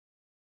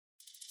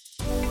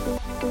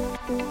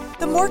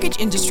The mortgage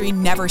industry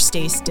never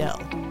stays still.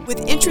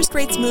 With interest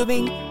rates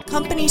moving,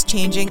 companies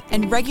changing,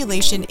 and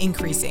regulation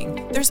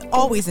increasing, there's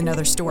always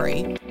another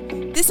story.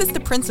 This is The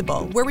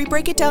Principal, where we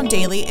break it down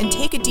daily and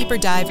take a deeper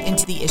dive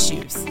into the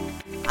issues.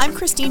 I'm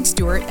Christine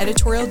Stewart,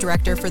 Editorial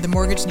Director for the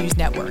Mortgage News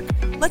Network.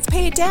 Let's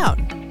pay it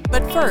down.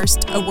 But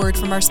first, a word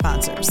from our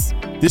sponsors.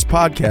 This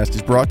podcast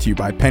is brought to you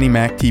by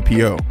PennyMac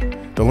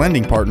TPO, the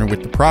lending partner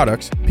with the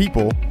products,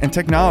 people, and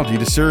technology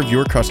to serve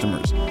your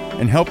customers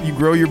and help you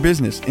grow your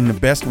business in the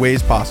best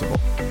ways possible.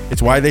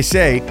 It's why they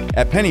say,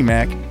 at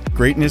PennyMac,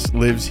 greatness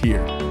lives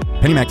here.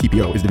 PennyMac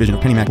TPO is a division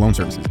of PennyMac Loan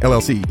Services,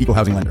 LLC, Equal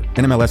Housing Lender,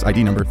 NMLS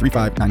ID number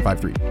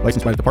 35953,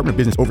 licensed by the Department of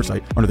Business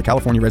Oversight under the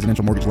California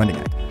Residential Mortgage Lending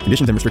Act.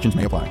 Conditions and restrictions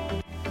may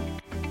apply.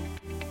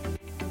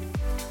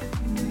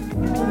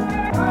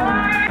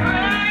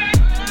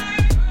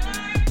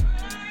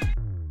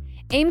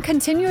 AIME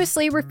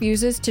continuously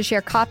refuses to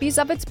share copies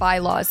of its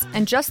bylaws,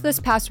 and just this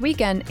past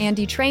weekend,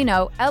 Andy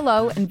Traino,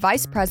 LO and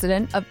Vice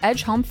President of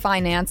Edge Home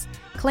Finance,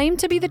 claimed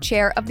to be the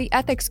chair of the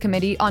Ethics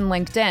Committee on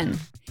LinkedIn.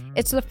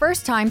 It's the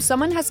first time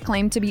someone has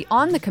claimed to be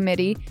on the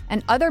committee,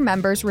 and other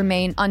members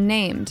remain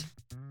unnamed.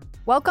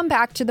 Welcome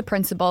back to The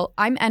Principal.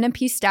 I'm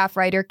NMP staff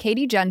writer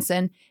Katie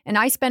Jensen, and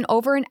I spent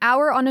over an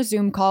hour on a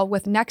Zoom call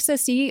with Nexa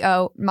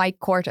CEO Mike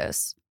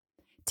Kortas.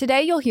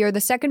 Today, you'll hear the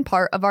second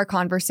part of our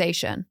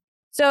conversation.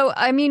 So,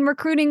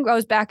 recruiting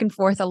goes back and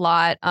forth a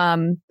lot.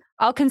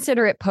 I'll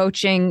consider it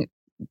poaching.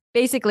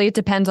 Basically, it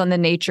depends on the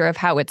nature of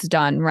how it's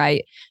done,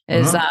 right?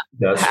 How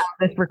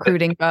this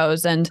recruiting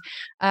goes. And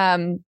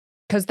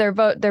because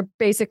they're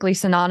basically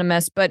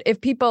synonymous. But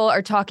if people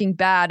are talking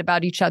bad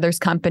about each other's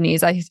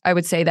companies, I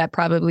would say that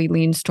probably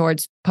leans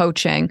towards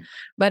poaching.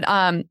 But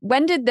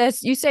when did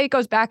this, you say it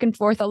goes back and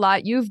forth a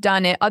lot. You've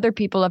done it. Other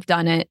people have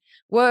done it.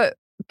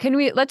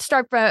 Let's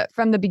start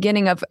from the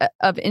beginning of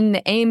in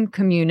the AIME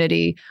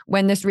community,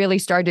 when this really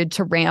started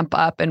to ramp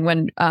up and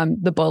when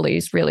the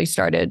bullies really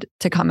started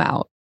to come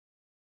out.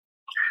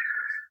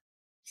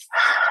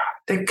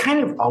 They've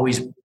kind of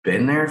always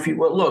been there, if you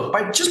will. Look,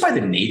 by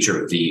the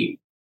nature of the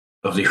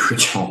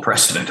original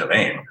president of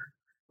AIME,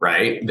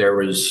 right? There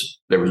was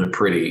a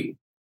pretty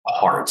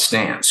hard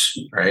stance,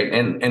 right?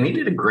 And he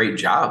did a great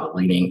job of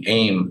leading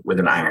AIME with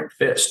an iron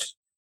fist.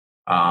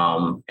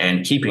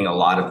 And keeping a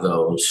lot of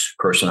those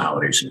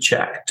personalities in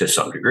check to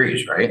some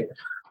degrees, right?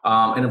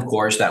 And of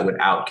course, that would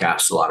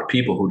outcast a lot of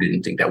people who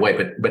didn't think that way.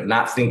 But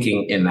not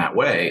thinking in that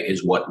way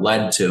is what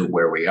led to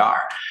where we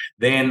are.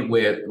 Then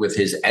with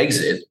his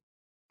exit,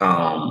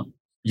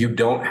 you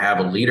don't have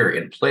a leader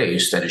in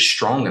place that is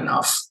strong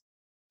enough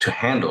to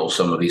handle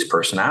some of these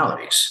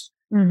personalities.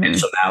 Mm-hmm. And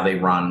so now they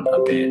run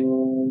a bit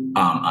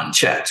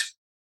unchecked.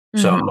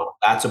 Mm-hmm. So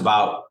that's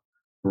about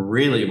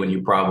really when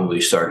you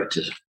probably started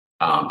to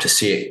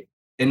see it,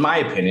 in my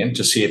opinion,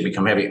 to see it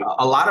become heavy.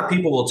 A lot of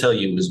people will tell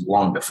you it was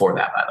long before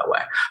that, by the way.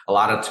 A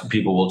lot of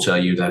people will tell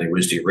you that it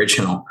was the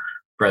original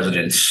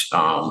president's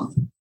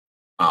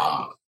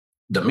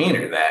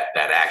demeanor that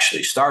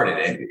actually started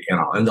it,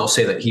 and they'll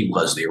say that he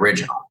was the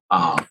original.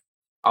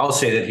 I'll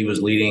say that he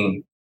was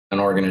leading an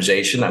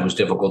organization that was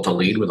difficult to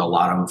lead with a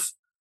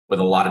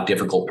lot of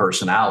difficult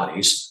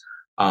personalities.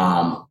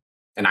 And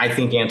I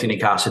think Anthony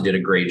Casa did a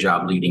great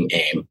job leading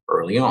AIME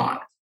early on.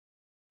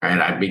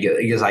 Right,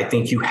 because I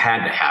think you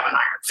had to have an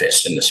iron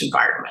fist in this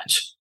environment.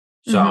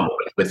 So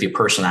with the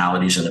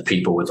personalities and the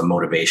people with the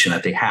motivation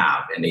that they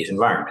have in these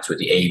environments, with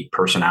the AIME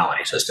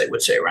personalities, as they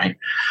would say, right?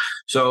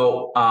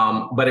 So,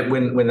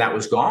 when that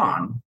was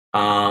gone,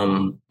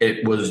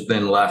 it was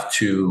then left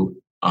to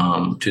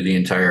the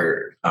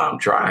entire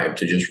tribe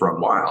to just run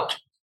wild,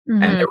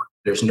 and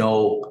there's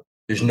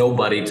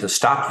nobody to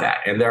stop that,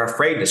 and they're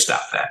afraid to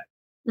stop that.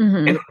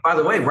 And by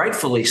the way,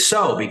 rightfully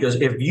so, because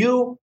if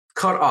you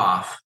cut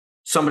off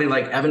somebody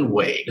like Evan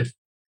Wade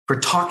for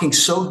talking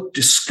so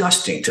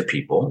disgusting to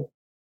people,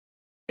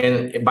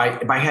 and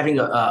by having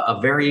a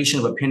variation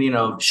of opinion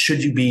of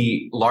should you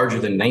be larger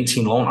than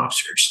 19 loan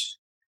officers,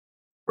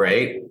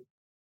 right?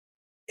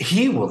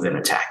 He will then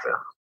attack them.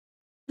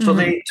 So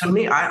to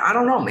me, I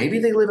don't know. Maybe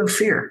they live in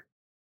fear.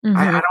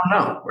 I don't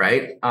know,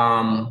 right?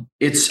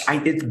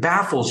 It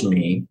baffles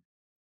me,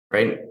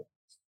 right?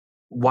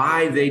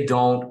 Why they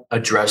don't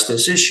address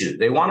this issue.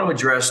 They want to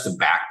address the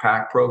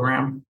backpack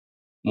program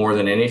more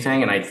than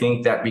anything. And I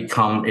think that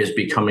is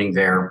becoming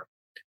their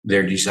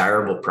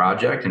desirable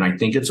project. And I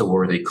think it's a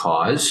worthy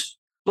cause.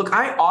 Look,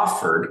 I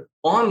offered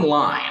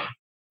online,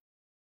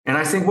 and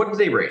I think, what did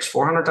they raise?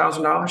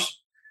 $400,000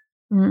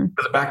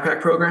 for the backpack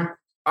program?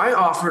 I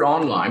offered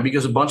online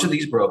because a bunch of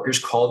these brokers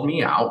called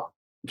me out,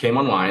 came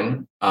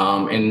online,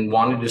 and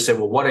wanted to say,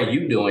 well, what are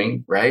you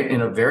doing? Right? In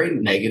a very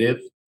negative,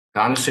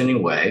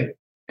 condescending way,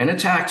 and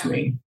attacked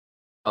me.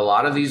 A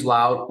lot of these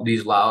loud,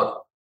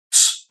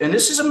 and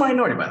this is a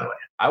minority, by the way.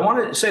 I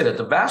want to say that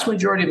the vast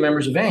majority of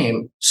members of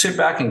AIME sit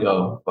back and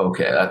go,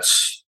 okay,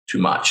 that's too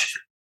much.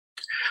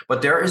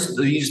 But there is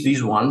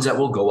these ones that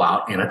will go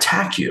out and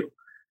attack you.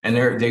 And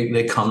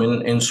they come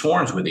in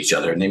swarms with each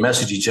other, and they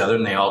message each other,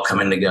 and they all come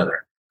in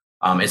together.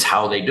 It's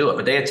how they do it.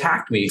 But they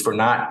attacked me for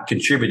not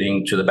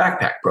contributing to the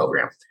backpack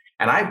program.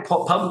 And I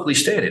publicly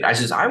stated, I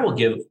says, I will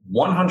give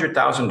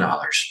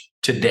 $100,000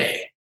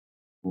 today,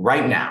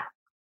 right now.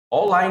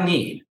 All I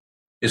need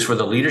is for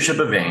the leadership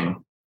of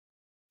AIME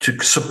to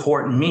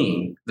support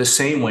me the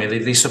same way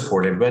that they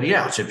support everybody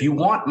else. If you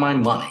want my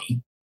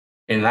money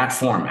in that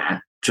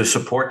format to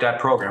support that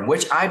program,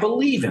 which I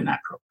believe in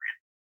that program,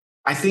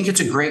 I think it's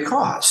a great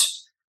cause.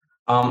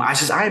 I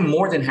says, I'm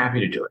more than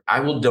happy to do it.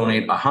 I will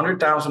donate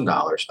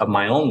 $100,000 of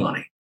my own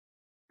money,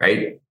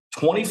 right?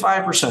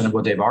 25% of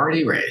what they've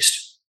already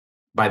raised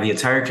by the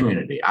entire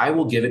community. I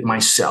will give it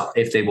myself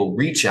if they will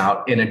reach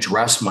out and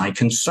address my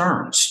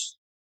concerns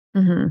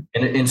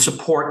and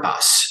support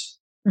us.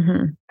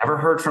 Never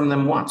heard from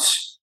them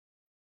once,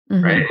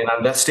 right?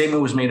 And that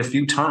statement was made a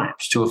few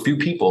times to a few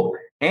people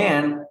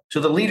and to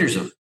the leaders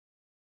of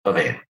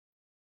AIME.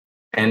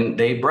 And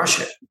they brush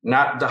it.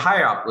 Not the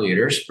higher up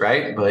leaders,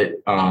 right? But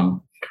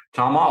Tom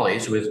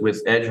Ollie's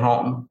with Edge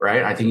Home,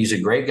 right? I think he's a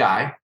great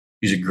guy.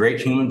 He's a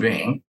great human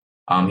being.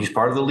 He's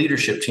part of the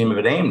leadership team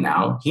of AIME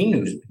now. He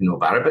knew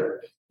about it, but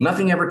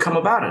nothing ever come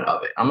about it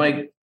of it. I'm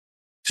like,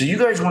 so you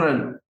guys want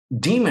to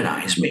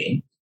demonize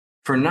me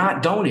for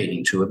not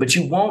donating to it, but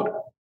you won't.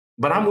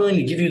 But I'm willing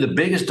to give you the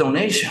biggest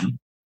donation,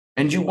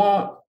 and you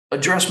won't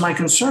address my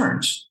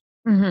concerns.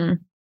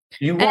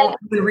 You won't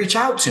even reach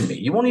out to me.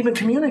 You won't even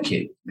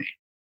communicate with me.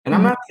 And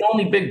I'm not the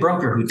only big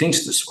broker who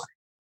thinks this way.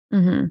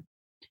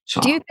 So,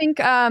 do you think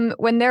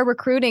when they're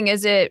recruiting,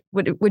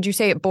 would you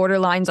say it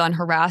borderlines on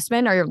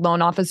harassment? Are your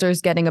loan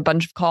officers getting a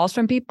bunch of calls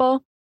from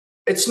people?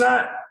 It's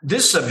not.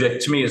 This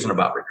subject to me isn't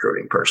about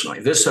recruiting personally.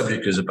 This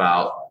subject is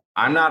about,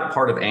 I'm not a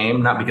part of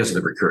AIME, not because of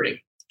the recruiting.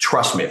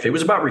 Trust me, if it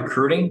was about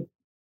recruiting,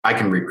 I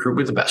can recruit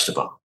with the best of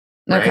them.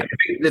 Right? Okay.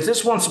 If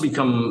this wants to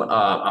become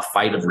a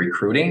fight of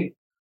recruiting,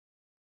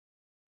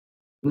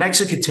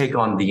 Nexa could take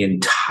on the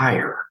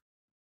entire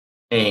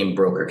AIME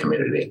broker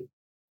community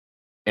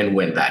and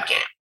win that game.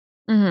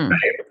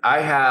 Right? I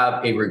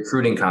have a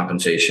recruiting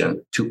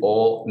compensation to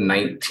all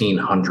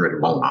 1,900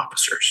 loan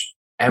officers.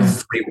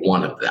 Every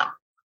one of them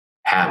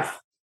have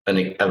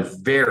a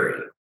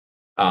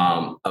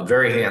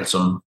very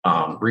handsome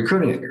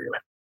recruiting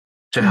agreement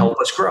to help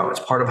us grow. It's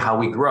part of how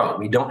we grow.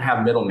 We don't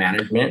have middle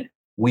management.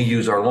 We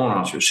use our loan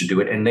officers to do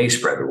it, and they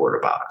spread the word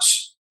about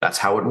us. That's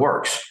how it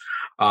works.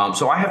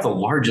 So I have the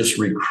largest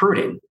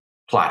recruiting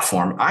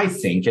platform, I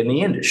think, in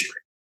the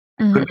industry.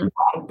 Could be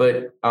wrong,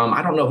 but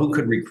I don't know who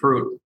could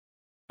recruit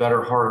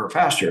better, harder,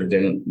 faster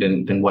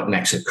than what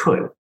Nexa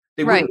could.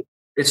 They wouldn't.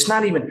 It's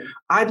not even.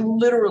 I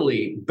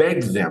literally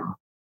begged them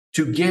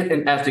to get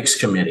an ethics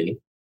committee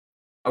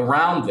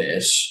around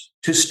this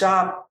to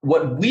stop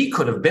what we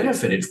could have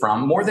benefited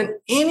from more than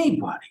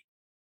anybody,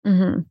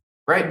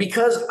 right?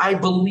 Because I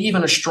believe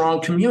in a strong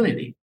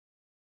community.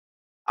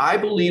 I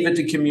believe that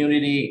the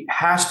community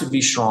has to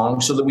be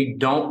strong so that we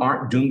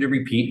aren't doomed to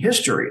repeat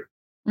history,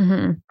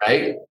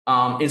 right?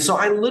 And so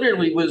I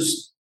literally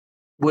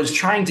was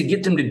trying to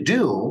get them to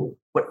do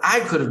what I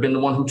could have been the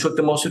one who took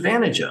the most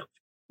advantage of.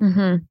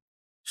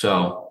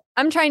 So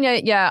I'm trying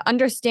to,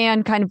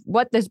 understand kind of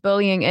what this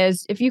bullying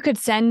is. If you could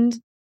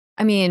send,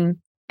 I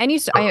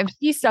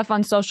see stuff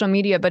on social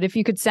media, but if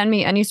you could send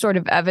me any sort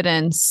of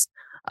evidence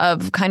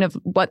of kind of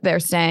what they're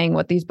saying,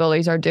 what these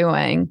bullies are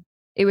doing,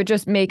 it would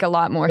just make a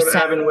lot more sense. Go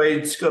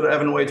to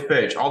Evan Wade's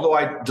page. Although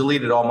I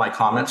deleted all my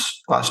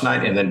comments last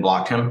night and then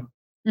blocked him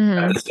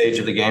at the stage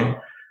of the game.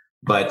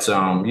 But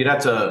you'd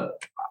have to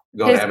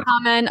go His to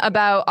comment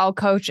about I'll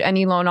coach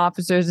any loan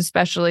officers,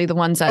 especially the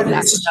ones at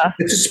Nexa.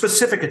 It's a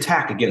specific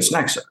attack against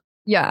Nexa.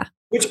 Yeah.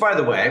 Which, by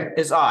the way,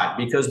 is odd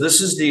because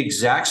this is the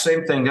exact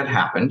same thing that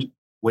happened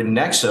when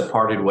Nexa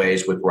parted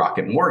ways with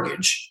Rocket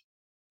Mortgage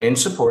in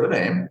support of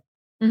AIME.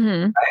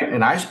 Right?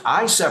 And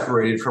I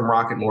separated from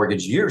Rocket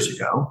Mortgage years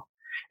ago.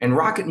 And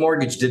Rocket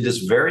Mortgage did this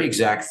very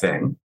exact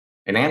thing.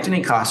 And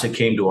Anthony Casa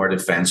came to our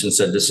defense and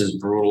said, this is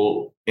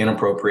brutal,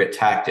 inappropriate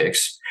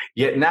tactics.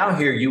 Yet now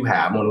here you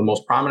have one of the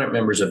most prominent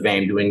members of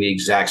AIME doing the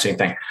exact same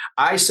thing.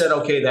 I said,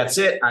 okay, that's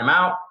it. I'm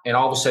out. And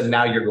all of a sudden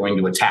now you're going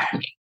to attack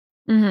me.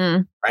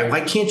 Right?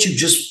 Why can't you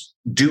just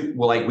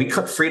we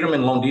cut Freedom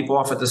and Loan Depot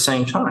off at the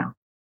same time,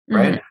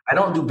 right? I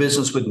don't do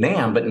business with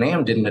NAM, but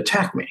NAM didn't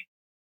attack me.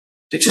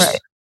 They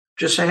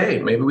just say, hey,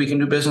 maybe we can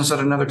do business at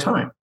another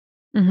time.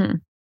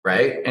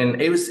 Right.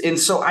 And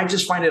so I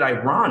just find it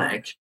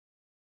ironic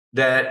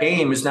that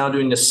AIME is now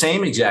doing the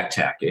same exact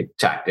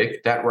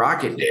tactic that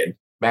Rocket did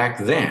back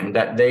then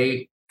that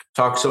they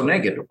talk so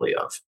negatively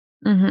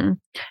of.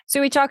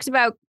 So we talked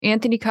about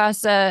Anthony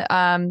Casa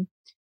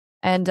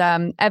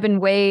and Evan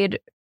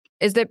Wade.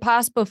 Is it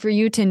possible for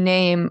you to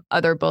name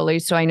other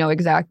bullies so I know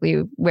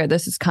exactly where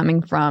this is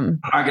coming from?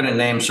 I'm not going to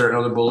name certain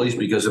other bullies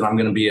because then I'm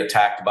going to be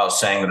attacked about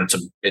saying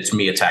that it's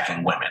me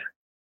attacking women.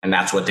 And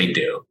that's what they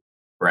do.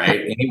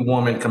 Right. Any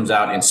woman comes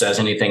out and says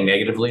anything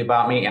negatively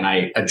about me and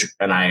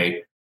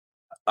I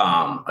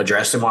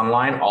address them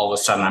online, all of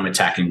a sudden I'm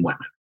attacking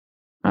women.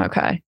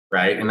 Okay.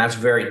 Right. And that's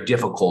very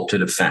difficult to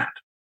defend.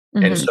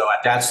 And so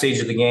at that stage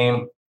of the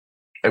game,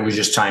 it was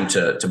just time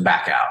to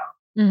back out.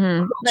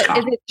 But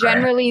is it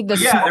generally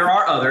there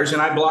are others,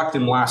 and I blocked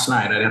them last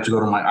night. I'd have to go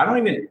to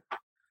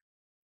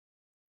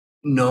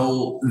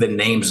know the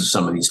names of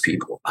some of these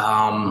people.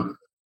 Brian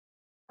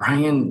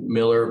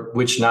Miller,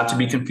 which not to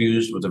be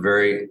confused with a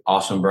very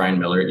awesome Brian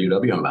Miller at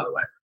UWM, by the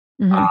way.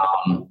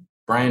 Mm-hmm.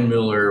 Brian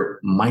Miller,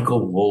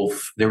 Michael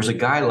Wolf. There was a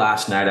guy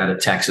last night out of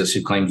Texas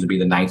who claims to be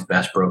the 9th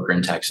best broker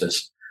in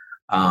Texas.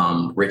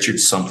 Richard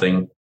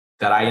something,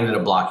 that I ended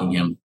up blocking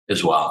him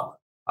as well.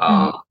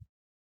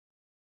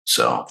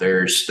 So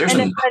there's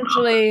and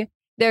essentially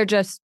they're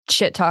just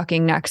shit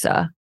talking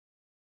Nexa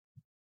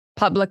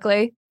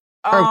publicly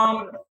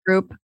or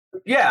group.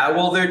 Yeah,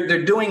 well,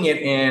 they're doing it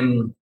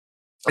in.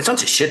 It's not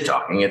just shit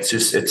talking. It's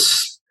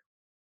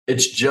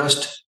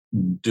just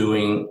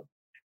doing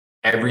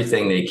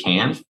everything they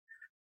can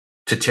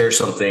to tear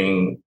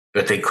something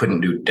that they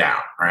couldn't do down.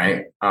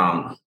 Right.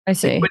 I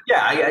see. But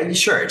yeah,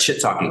 sure. It's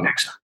shit talking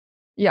Nexa.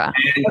 Yeah.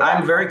 And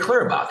I'm very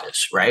clear about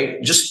this,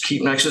 right? Just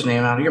keep Nexa's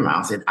name out of your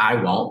mouth and I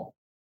won't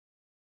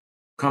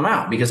come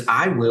out because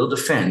I will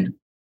defend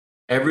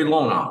every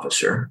loan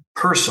officer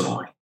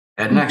personally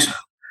at Nexa,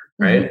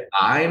 right? Mm-hmm.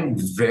 I'm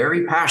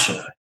very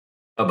passionate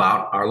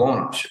about our loan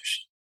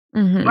officers.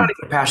 Mm-hmm. I'm not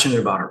even passionate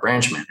about our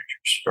branch managers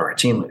or our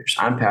team leaders.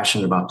 I'm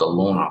passionate about the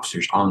loan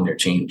officers on their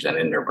teams and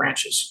in their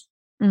branches.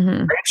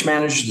 Mm-hmm. Branch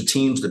managers, the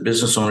teams, the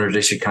business owners,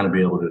 they should kind of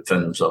be able to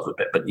defend themselves a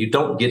bit, but you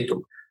don't get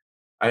to.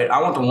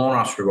 I want the loan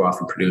officer to go off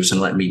and produce and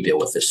let me deal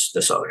with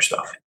this other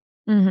stuff.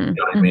 Mm-hmm. You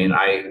know what I mean?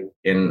 I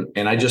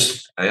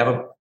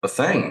have a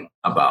thing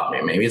about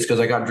me. Maybe it's because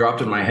I got dropped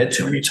in my head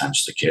too many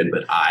times as a kid,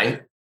 but I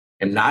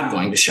am not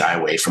going to shy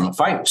away from a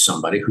fight with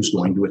somebody who's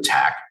going to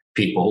attack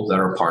people that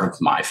are part of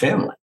my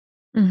family.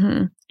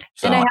 Mm-hmm.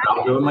 So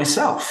I'll do it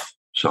myself.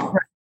 So,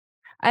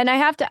 and I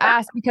have to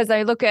ask because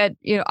I look at,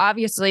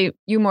 obviously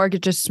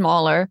UMortgage is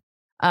smaller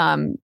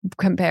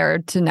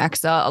compared to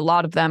Nexa. A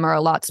lot of them are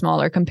a lot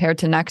smaller compared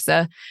to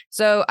Nexa.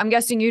 So I'm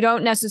guessing you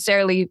don't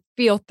necessarily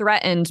feel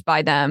threatened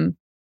by them,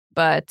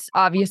 but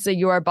obviously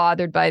you are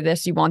bothered by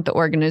this. You want the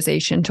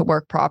organization to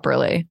work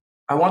properly.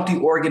 I want the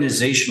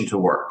organization to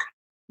work.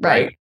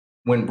 Right.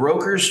 When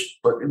brokers,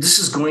 this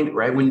is going to,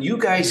 right. When you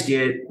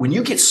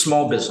get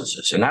small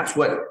businesses, and that's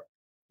what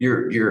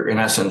you're in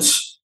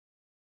essence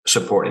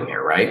supporting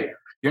here, right?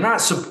 You're not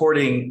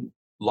supporting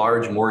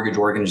large mortgage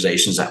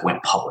organizations that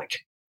went public,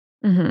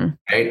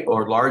 right?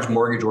 Or large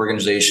mortgage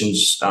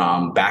organizations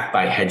backed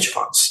by hedge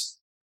funds,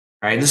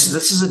 right?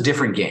 This is a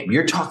different game.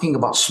 You're talking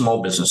about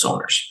small business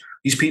owners.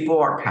 These people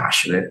are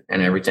passionate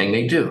in everything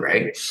they do,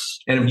 right?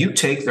 And if you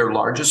take their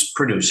largest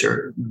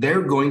producer,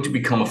 they're going to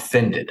become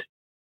offended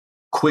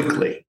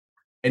quickly,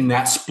 and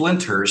that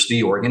splinters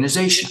the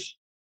organization.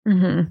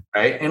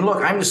 Right. And look,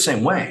 I'm the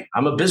same way.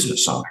 I'm a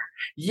business owner.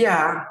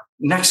 Yeah.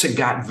 Nexa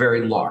got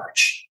very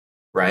large.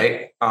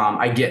 Right.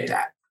 I get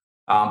that.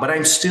 But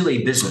I'm still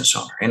a business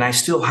owner and I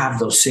still have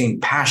those same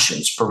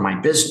passions for my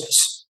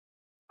business.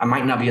 I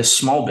might not be a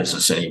small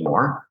business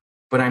anymore,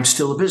 but I'm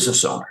still a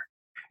business owner.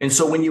 And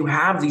so when you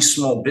have these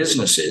small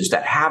businesses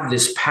that have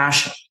this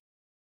passion,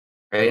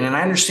 right, and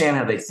I understand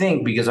how they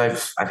think because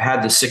I've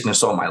had this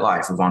sickness all my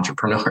life of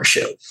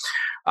entrepreneurship.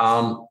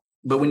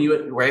 But when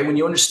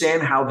you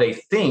understand how they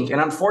think, and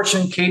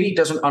unfortunately, Katie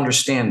doesn't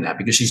understand that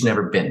because she's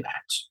never been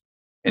that.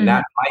 And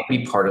that might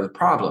be part of the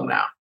problem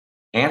now.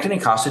 Anthony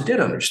Costa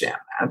did understand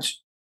that,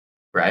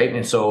 right?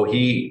 And so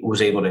he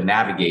was able to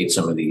navigate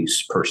some of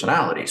these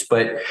personalities.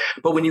 But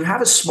when you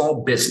have a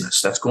small business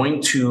that's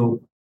going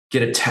to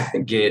get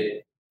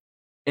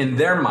in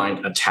their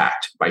mind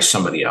attacked by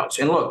somebody else,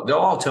 and look, they'll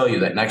all tell you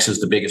that Nexa is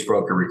the biggest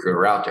broker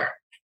recruiter out there.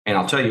 And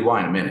I'll tell you why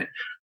in a minute.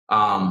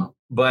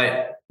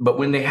 But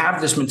when they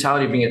have this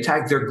mentality of being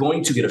attacked, they're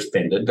going to get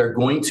offended. They're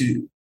going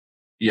to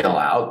yell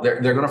out.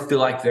 They're going to feel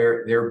like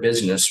their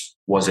business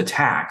was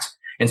attacked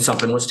and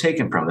something was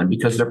taken from them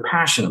because they're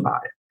passionate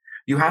about it.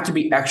 You have to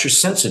be extra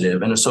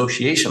sensitive in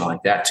association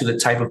like that to the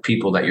type of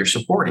people that you're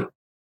supporting,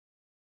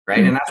 right?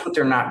 Mm-hmm. And that's what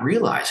they're not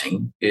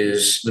realizing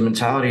is the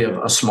mentality of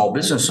a small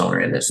business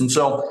owner in this. And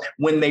so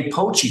when they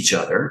poach each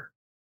other,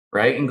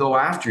 right, and go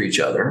after each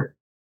other,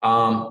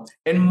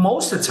 and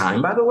most of the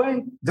time, by the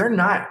way, they're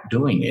not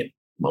doing it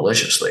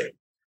maliciously,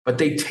 but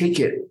they take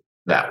it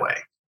that way,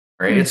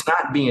 right? Mm-hmm. It's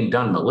not being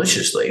done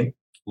maliciously.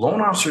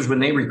 Loan officers, when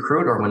they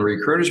recruit or when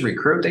recruiters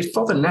recruit, they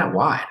fill the net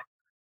wide.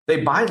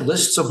 They buy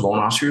lists of loan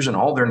officers and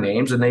all their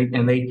names, and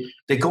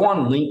they go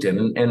on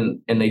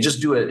LinkedIn and they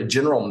just do a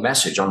general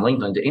message on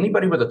LinkedIn to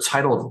anybody with a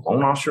title of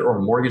loan officer or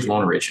mortgage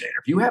loan originator.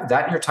 If you have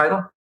that in your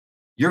title,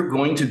 you're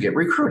going to get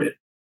recruited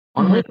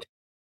on LinkedIn,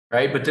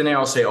 right? But then they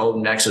all say, "Oh,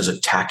 Nexa is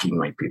attacking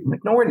my people." I'm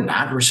like, no, we're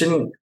not. We're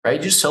sitting,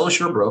 right? Just tell us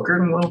you're a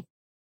broker, and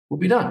we'll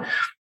be done.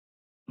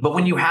 But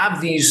when you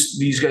have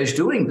these guys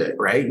doing that,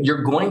 right,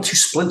 you're going to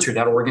splinter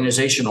that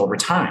organization over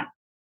time.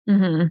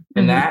 Mm-hmm.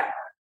 And that,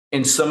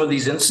 in some of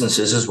these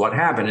instances, is what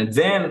happened. And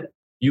then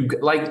you,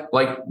 like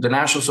the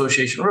National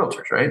Association of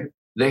Realtors, right?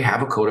 They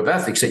have a code of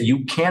ethics that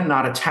you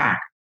cannot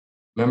attack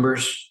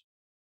members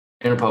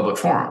in a public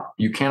forum.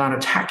 You cannot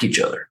attack each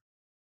other.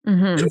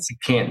 That's what you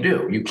can't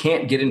do. You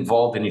can't get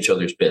involved in each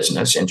other's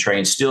business and try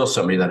and steal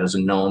somebody that has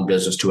a known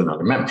business to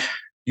another member.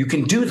 You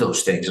can do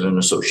those things at an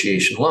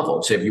association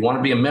level. So if you want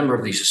to be a member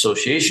of these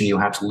association, you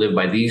have to live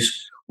by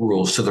these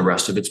rules to the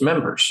rest of its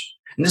members.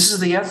 And this is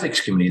the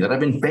ethics committee that I've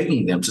been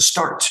begging them to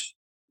start,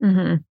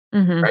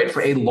 right,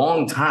 for a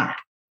long time.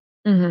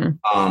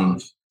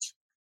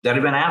 That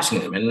I've been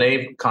asking them, and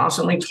they've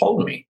constantly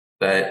told me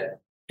that,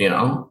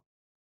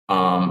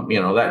 I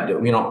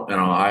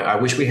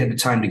wish we had the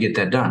time to get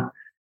that done.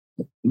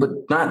 But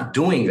not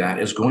doing that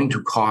is going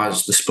to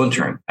cause the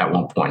splintering at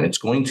one point. It's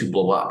going to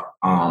blow up.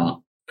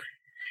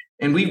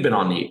 And we've been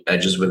on the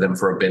edges with them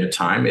for a bit of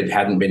time. It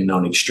hadn't been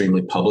known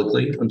extremely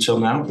publicly until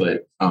now,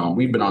 but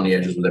we've been on the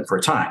edges with them for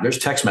a time. There's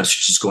text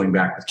messages going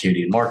back with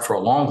Katie and Mark for a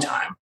long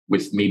time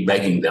with me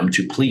begging them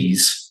to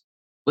please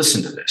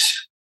listen to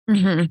this.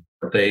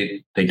 But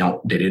they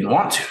didn't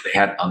want to. They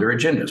had other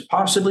agendas,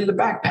 possibly the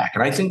backpack.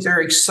 And I think they're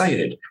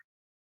excited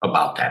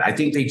about that. I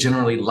think they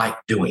generally like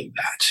doing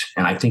that.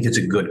 And I think it's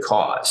a good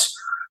cause.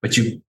 But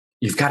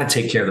you've got to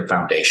take care of the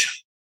foundation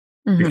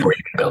before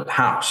you can build the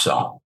house.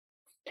 So,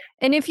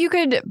 and if you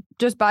could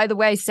just, by the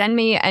way, send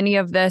me any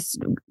of this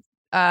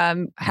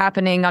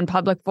happening on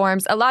public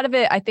forums. A lot of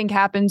it, I think,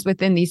 happens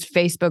within these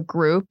Facebook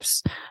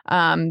groups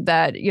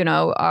that,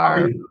 are...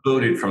 I'll be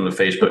booted from the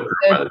Facebook group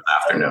by this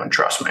afternoon,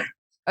 trust me.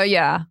 Oh,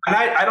 yeah. And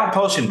I don't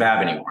post in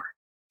BAB anymore.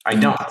 I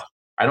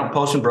don't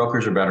post in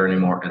Brokers Are Better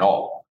anymore at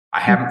all. I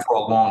haven't for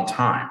a long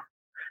time.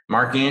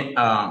 Mark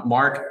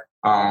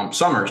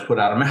Summers put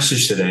out a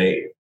message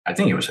today, I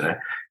think it was today,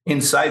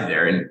 inside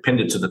there and pinned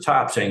it to the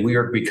top saying we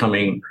are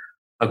becoming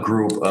a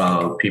group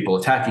of people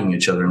attacking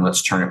each other and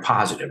let's turn it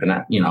positive. And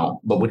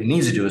but what he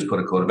needs to do is put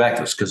a code of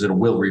ethics because it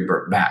will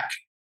revert back.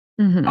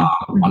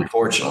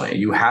 Unfortunately,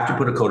 you have to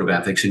put a code of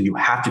ethics and you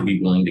have to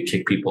be willing to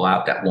kick people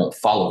out that won't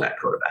follow that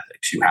code of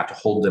ethics. You have to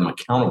hold them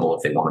accountable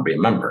if they want to be a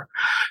member.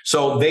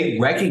 So they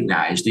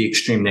recognize the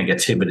extreme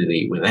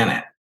negativity within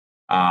it.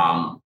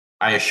 I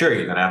assure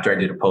you that after I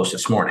did a post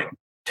this morning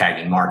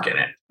tagging Mark in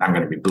it, I'm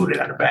going to be booted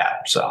out of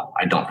BAB. So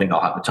I don't think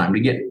I'll have the time to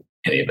get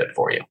any of it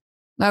for you.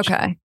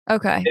 Okay.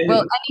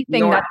 Well,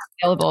 anything that's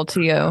available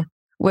to you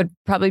would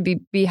probably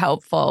be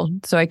helpful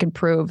so I can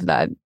prove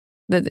that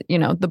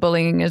the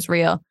bullying is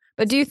real.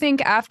 But do you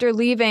think after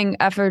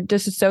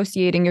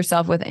disassociating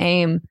yourself with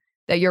AIME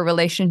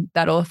that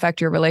that'll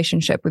affect your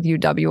relationship with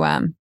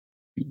UWM?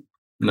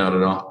 Not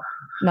at all.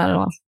 Not at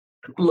all.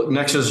 Look,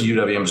 Nexa is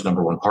UWM's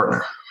number one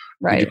partner.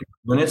 Right.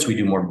 We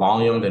do more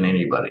volume than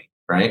anybody.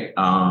 Right.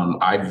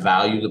 I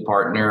value the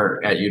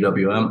partner at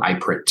UWM. I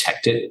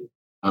protect it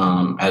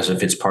as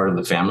if it's part of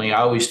the family.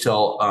 I always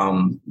tell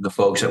the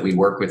folks that we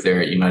work with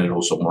there at United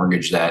Wholesale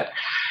Mortgage that,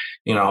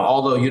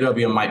 although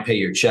UWM might pay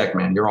your check,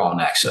 man, you're all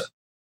Nexa.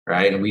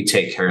 Right. And we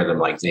take care of them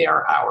like they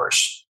are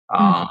ours.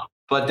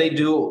 But they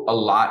do a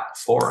lot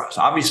for us.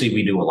 Obviously,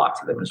 we do a lot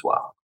for them as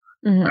well.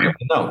 Right?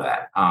 We know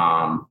that.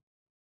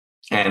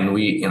 And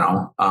we,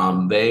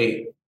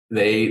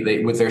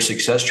 they with their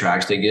success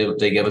tracks, they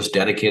give us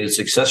dedicated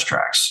success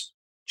tracks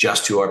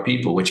just to our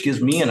people, which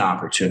gives me an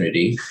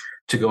opportunity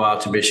to go out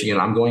to Michigan.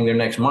 I'm going there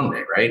next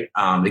Monday, right?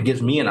 It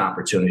gives me an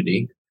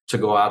opportunity to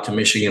go out to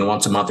Michigan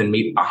once a month and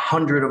meet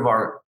 100 of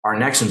our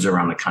Nexans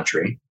around the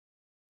country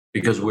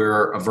because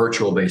we're a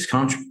virtual-based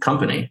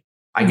company.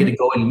 I get to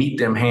go and meet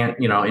them,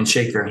 and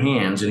shake their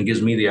hands, and it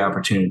gives me the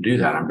opportunity to do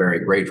that. I'm very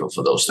grateful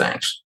for those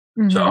things.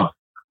 So,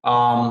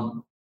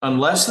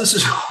 unless this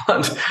is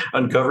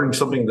uncovering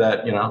something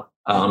that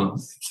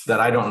that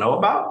I don't know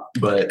about,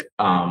 but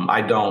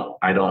I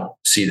don't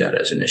see that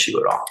as an issue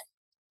at all.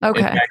 Okay,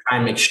 in fact,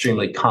 I'm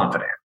extremely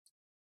confident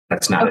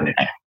that's not an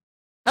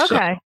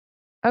issue.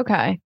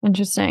 Okay,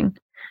 interesting.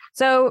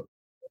 So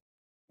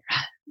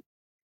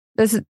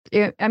this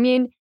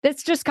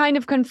just kind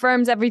of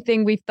confirms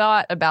everything we've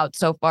thought about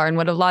so far and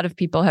what a lot of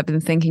people have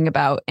been thinking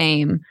about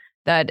AIME,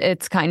 that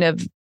it's kind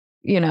of,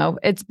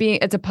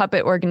 it's a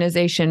puppet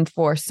organization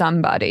for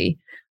somebody.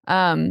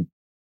 But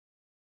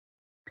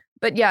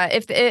yeah,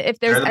 if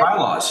there's the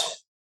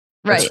bylaws,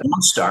 right? That's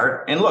one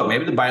start. And look,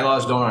 maybe the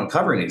bylaws don't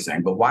uncover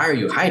anything, but why are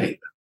you hiding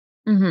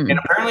them? And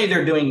apparently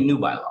they're doing new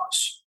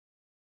bylaws.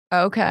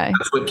 Okay,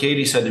 that's what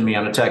Katie said to me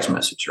on a text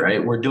message.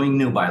 Right, we're doing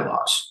new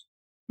bylaws.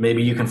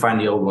 Maybe you can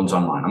find the old ones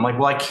online. I'm like,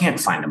 well, I can't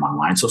find them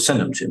online, so send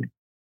them to me.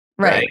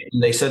 Right.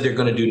 And they said they're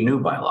going to do new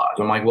bylaws.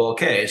 I'm like, well,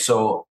 okay.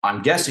 So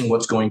I'm guessing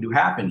what's going to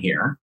happen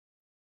here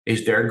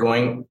is they're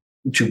going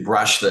to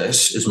brush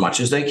this as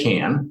much as they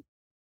can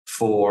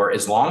for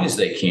as long as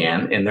they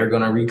can. And they're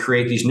going to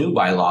recreate these new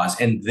bylaws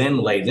and then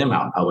lay them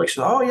out in public.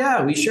 So, oh,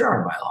 yeah, we share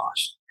our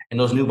bylaws. And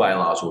those new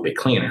bylaws will be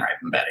cleaner,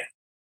 I'm betting.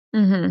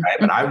 Right?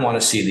 But I want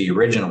to see the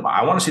original.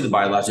 I want to see the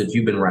bylaws that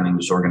you've been running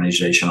this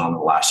organization on the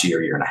last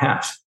year and a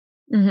half.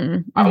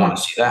 I want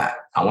to see that.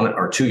 I want it,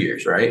 or 2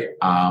 years, right?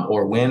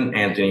 Or when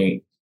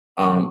Anthony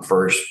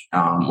first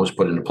was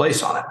put into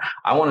place on it.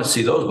 I want to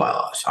see those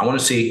bylaws. I want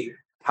to see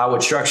how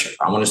it's structured.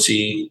 I want to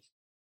see,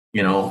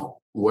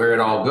 where it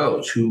all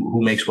goes,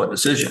 who makes what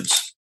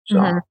decisions.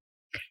 So,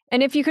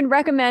 and if you can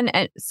recommend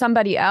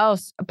somebody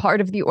else, a part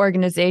of the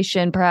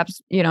organization,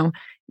 perhaps,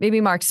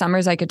 maybe Mark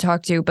Summers I could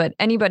talk to, but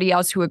anybody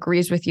else who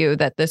agrees with you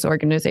that this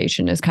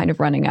organization is kind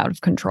of running out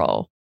of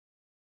control.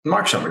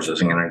 Mark Summers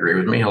isn't going to agree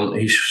with me.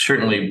 He's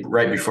certainly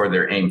right before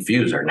their AIME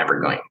views are never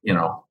going,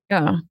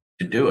 to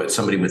to do it.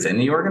 Somebody within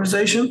the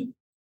organization.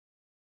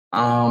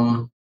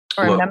 Or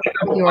Look,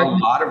 a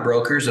lot of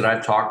brokers that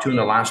I've talked to in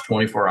the last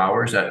 24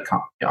 hours that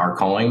are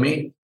calling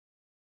me.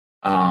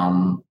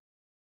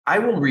 I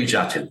will reach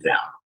out to them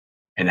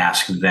and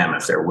ask them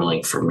if they're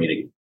willing for me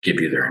to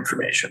give you their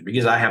information,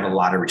 because I have a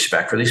lot of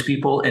respect for these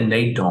people and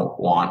they don't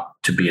want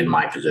to be in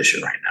my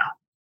position right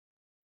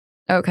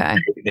now. Okay.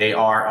 They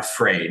are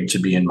afraid to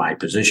be in my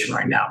position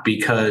right now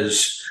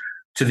because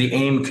to the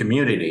AIME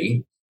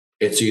community,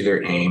 it's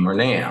either AIME or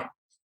NAM,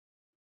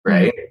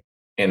 right? Mm-hmm.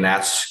 And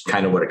that's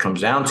kind of what it comes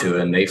down to.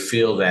 And they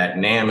feel that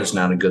NAM is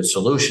not a good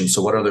solution.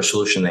 So what other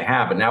solution they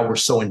have? But now we're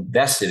so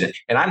invested in,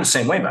 and I'm the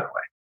same way, by the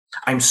way.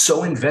 I'm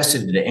so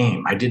invested in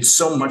AIME. I did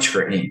so much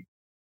for AIME.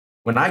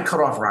 When I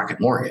cut off Rocket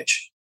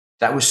Mortgage,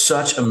 that was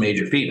such a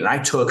major feat. And I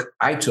took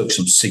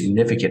some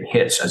significant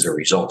hits as a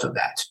result of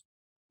that,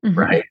 mm-hmm.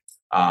 right?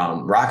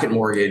 Rocket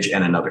Mortgage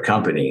and another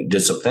company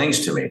did some things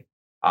to me,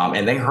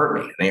 and they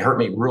hurt me. They hurt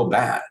me real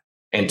bad.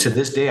 And to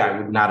this day, I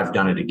would not have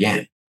done it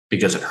again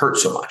because it hurt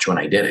so much when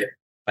I did it.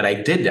 But I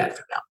did that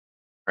for them,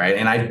 right?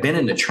 And I've been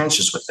in the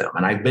trenches with them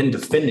and I've been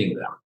defending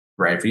them,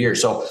 right, for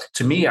years. So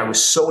to me, I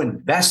was so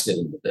invested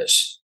into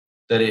this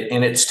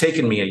and it's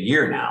taken me a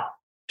year now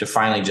to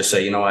finally just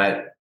say, you know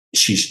what,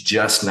 she's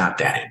just not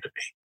that into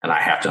me. And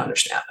I have to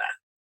understand that.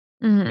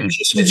 Mm-hmm.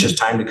 It's just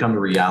time to come to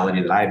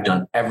reality that I've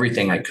done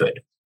everything I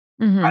could,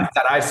 mm-hmm.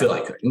 that I feel I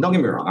could. And don't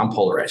get me wrong, I'm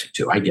polarizing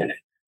too. I get it,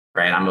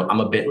 right? I'm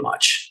a bit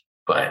much,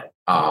 but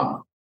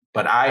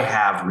I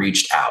have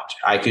reached out.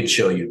 I could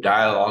show you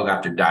dialogue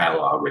after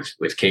dialogue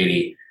with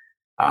Katie,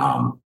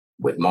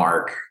 with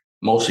Mark,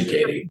 mostly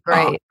Katie.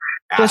 Right.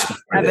 Just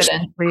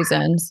evident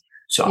reasons.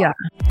 So, yeah.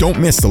 Don't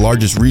miss the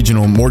largest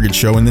regional mortgage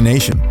show in the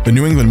nation. The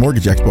New England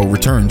Mortgage Expo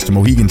returns to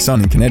Mohegan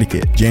Sun in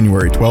Connecticut,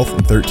 January 12th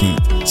and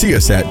 13th. See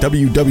us at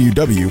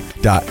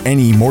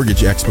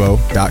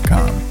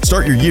www.nemortgageexpo.com.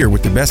 Start your year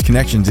with the best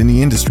connections in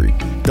the industry.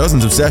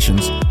 Dozens of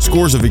sessions,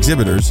 scores of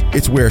exhibitors.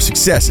 It's where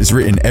success is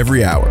written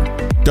every hour.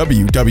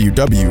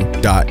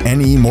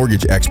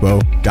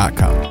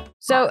 www.nemortgageexpo.com.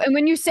 So, and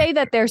when you say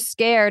that they're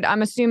scared,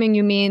 I'm assuming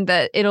you mean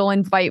that it'll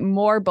invite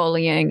more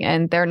bullying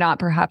and they're not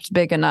perhaps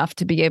big enough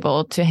to be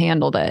able to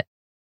handle that.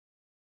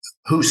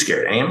 Who's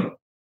scared? AIME?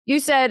 You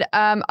said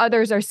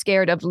others are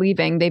scared of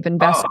leaving. They've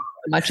invested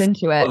so much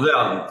into it.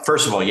 Well,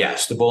 first of all,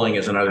 yes, the bullying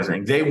is another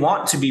thing. They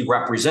want to be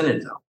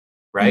represented though,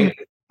 right?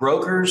 Mm-hmm.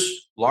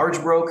 Brokers, large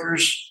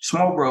brokers,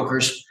 small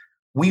brokers,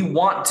 we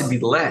want to be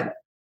led.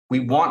 We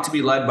want to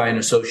be led by an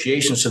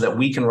association so that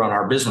we can run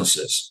our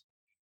businesses,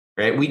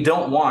 right? We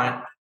don't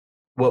want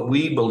what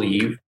we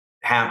believe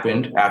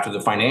happened after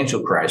the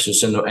financial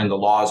crisis and the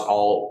laws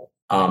all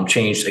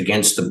changed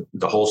against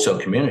the wholesale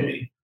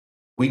community.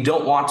 We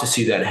don't want to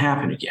see that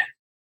happen again,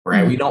 right?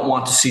 Mm-hmm. We don't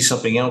want to see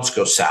something else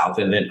go south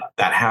and then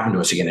that happen to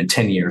us again in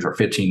 10 years or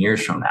 15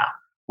 years from now.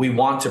 We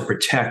want to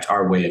protect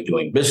our way of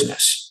doing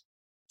business.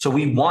 So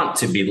we want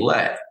to be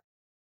led.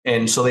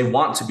 And so they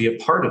want to be a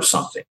part of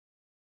something.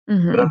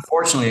 Mm-hmm. But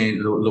unfortunately,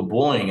 the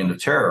bullying and the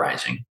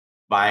terrorizing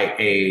by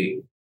a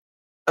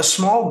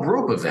small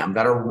group of them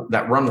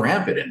that run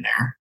rampant in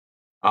there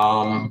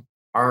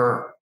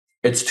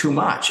it's too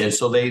much. And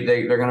so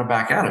they're going to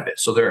back out of it.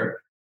 So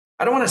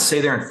I don't want to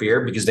say they're in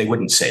fear because they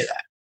wouldn't say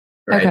that,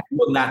 right? Okay. They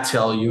will not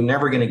tell you.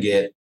 Never going to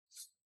get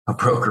a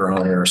broker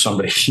owner or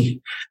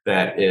somebody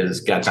that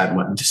is got that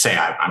much to say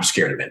I'm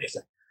scared of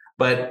anything.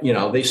 But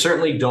they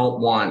certainly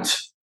don't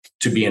want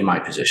to be in my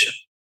position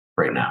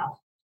right now,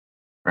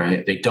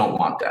 right? They don't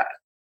want that.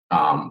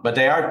 But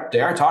they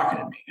are talking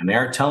to me and they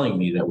are telling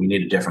me that we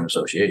need a different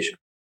association.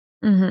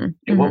 Mm-hmm.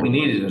 And what we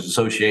need is an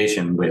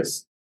association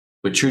with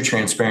true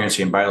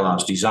transparency and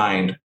bylaws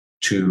designed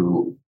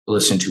to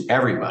listen to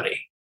everybody,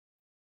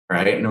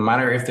 right? No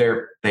matter if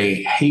they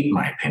hate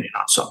my opinion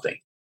on something,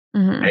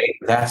 mm-hmm. right?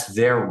 That's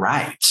their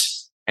right.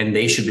 And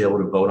they should be able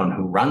to vote on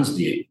who runs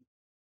the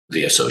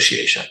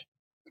association,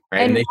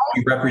 right? And they should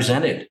be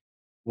represented,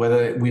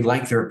 whether we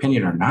like their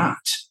opinion or not.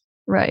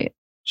 Right.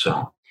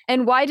 So.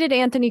 And why did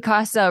Anthony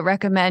Casa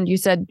recommend, you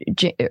said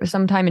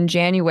sometime in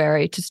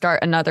January, to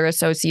start another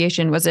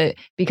association? Was it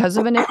because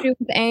of an issue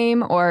with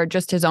AIME or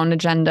just his own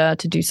agenda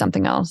to do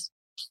something else?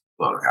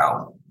 Well,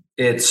 Al,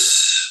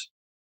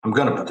 I'm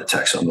going to put the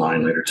text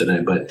online later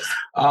today, but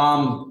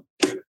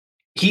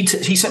he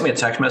sent me a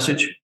text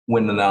message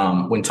when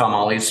Tom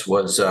Ollie's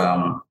was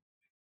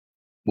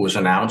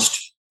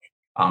announced.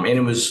 And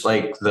it was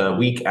like the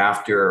week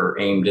after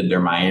AIME did their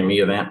Miami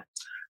event.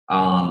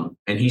 And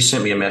he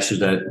sent me a message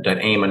that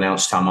AIME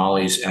announced Tom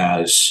Ollie's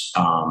as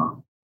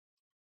the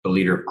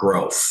leader of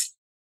growth,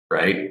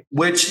 right?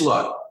 Which,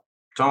 look,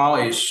 Tom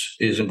Ollie's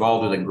is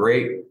involved with a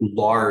great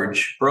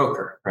large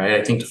broker, right?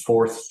 I think the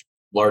fourth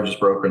largest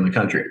broker in the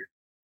country.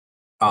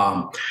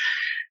 And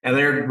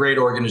they're a great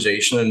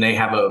organization, and they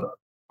have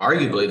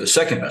arguably the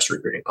second best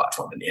recruiting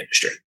platform in the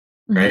industry,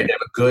 mm-hmm. right? They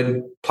have a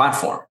good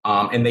platform,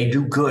 and they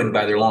do good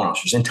by their loan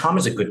officers. And Tom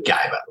is a good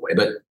guy, by the way,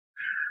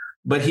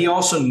 But he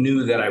also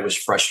knew that I was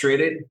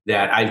frustrated,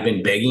 that I've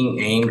been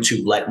begging AIME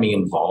to let me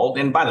involved.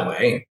 And by the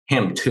way,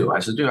 him too. I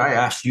said, dude, I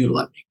asked you to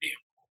let me be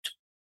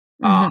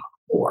involved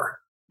more.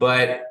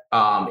 But,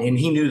 and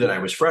he knew that I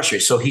was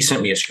frustrated. So he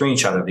sent me a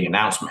screenshot of the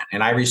announcement,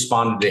 and I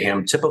responded to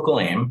him, typical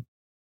AIME.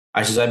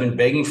 I says, I've been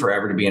begging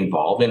forever to be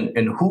involved,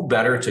 and who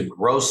better to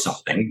grow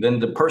something than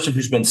the person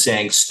who's been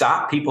saying,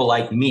 stop people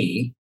like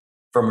me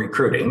from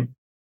recruiting,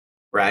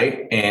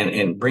 right?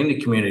 And bring the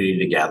community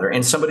together,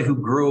 and somebody who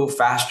grew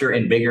faster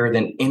and bigger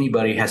than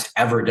anybody has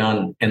ever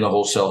done in the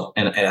wholesale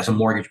and as a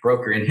mortgage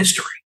broker in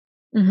history,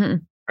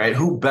 right?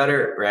 Who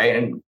better,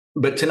 right?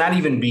 But to not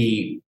even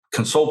be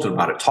consulted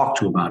about it, talked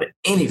to about it,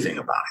 anything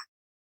about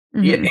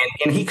it. Yeah,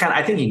 and he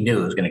I think he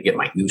knew it was going to get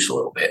my goose a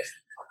little bit.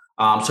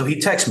 So he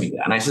texted me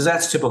that, and I says,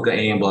 that's typical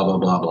AIME, blah, blah,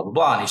 blah, blah, blah,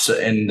 blah. And he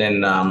said, and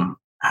then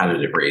how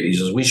did it read? He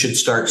says, we should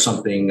start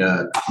something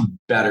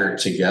better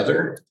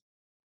together.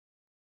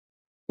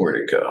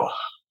 Where'd it go?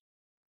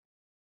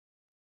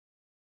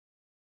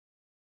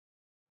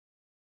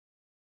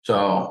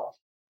 So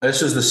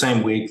this is the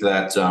same week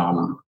that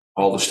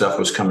all the stuff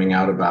was coming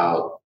out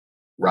about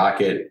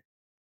Rocket,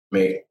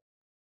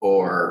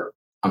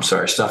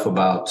 stuff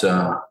about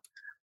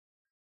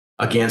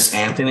against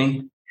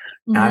Anthony.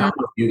 And I don't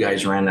know if you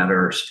guys ran that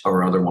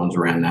or other ones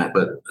ran that,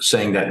 but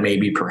saying that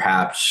maybe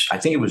perhaps, I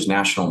think it was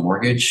National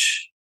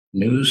Mortgage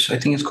News, I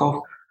think it's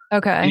called.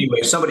 Okay.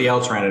 Anyway, somebody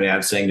else ran an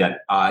ad saying that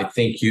I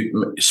think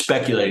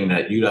speculating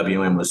that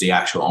UWM was the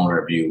actual owner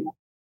of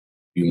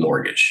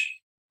UMortgage.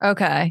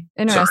 Okay.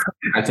 Interesting.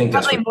 So I think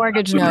that's probably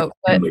mortgage note,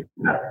 but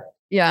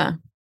yeah.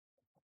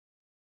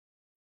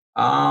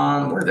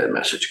 Where did that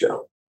message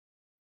go?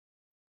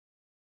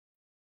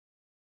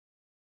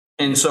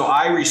 And so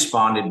I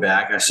responded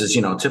back. I says,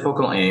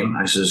 typical AIME.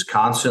 I says,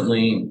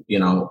 constantly,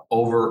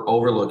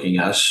 overlooking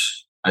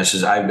us. I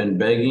says, I've been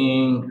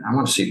begging. I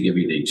want to give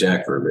you the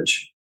exact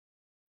verbiage,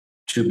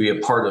 to be a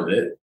part of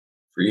it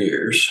for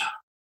years.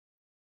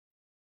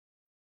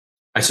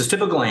 I says,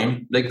 typical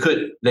AIME.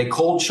 They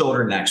cold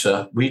shoulder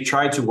Nexa. We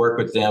tried to work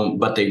with them,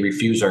 but they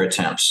refused our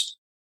attempts.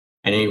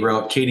 And he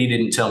wrote, Katie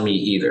didn't tell me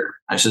either.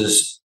 I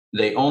says,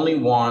 they only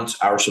want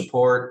our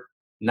support,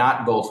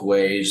 not both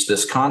ways.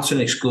 This constant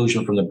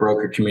exclusion from the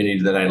broker community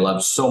that I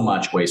love so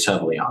much weighs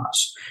heavily on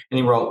us. And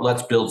he wrote,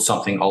 let's build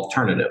something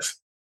alternative.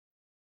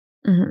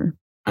 And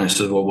I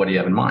said, well, what do you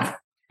have in mind?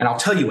 And I'll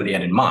tell you what he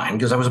had in mind,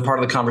 because I was a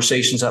part of the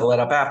conversations that led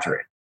up after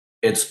it.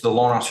 It's the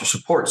loan officer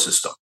support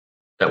system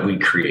that we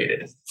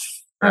created.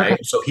 Right.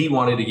 Okay. So he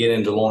wanted to get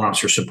into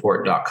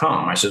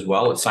loanofficersupport.com. I said,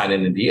 well, let's sign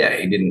an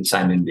NDA. He didn't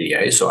sign an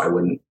NDA. So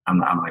I'm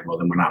like, well,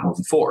 then we're not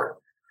moving forward.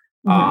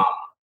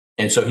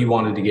 And so he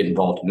wanted to get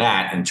involved in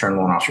that and turn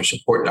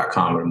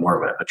loanofficersupport.com into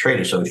more of a trade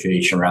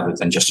association rather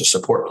than just a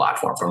support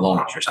platform for loan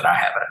officers that I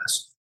have it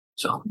as.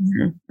 So,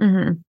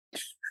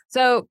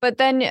 So, but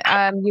then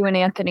you and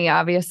Anthony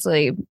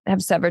obviously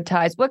have severed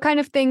ties. What kind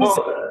of things?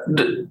 Well,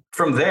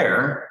 from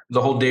there, the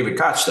whole David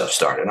Koch stuff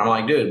started. I'm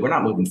like, dude, we're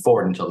not moving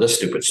forward until this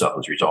stupid stuff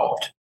is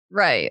resolved.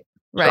 Right.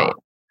 So,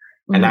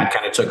 and that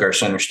kind of took our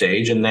center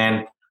stage. And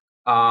then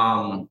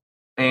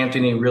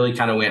Anthony really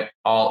kind of went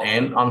all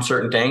in on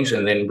certain things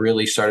and then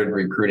really started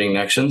recruiting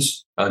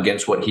Nexans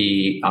against what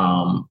he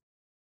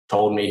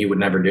told me he would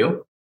never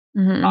do,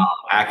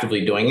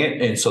 actively doing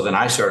it. And so then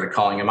I started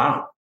calling him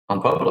out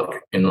on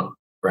public and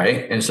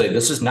say,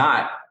 this is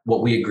not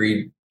what we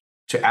agreed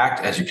to act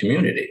as a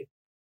community.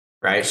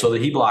 Right. So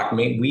that he blocked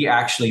me. We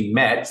actually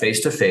met face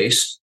to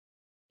face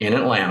in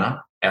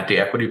Atlanta at the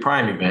Equity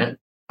Prime event.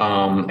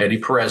 Eddie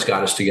Perez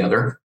got us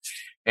together,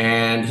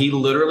 and he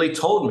literally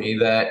told me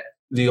that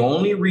the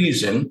only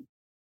reason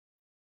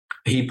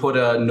he put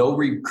a no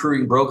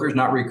recruiting brokers,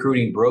 not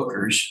recruiting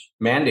brokers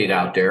mandate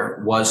out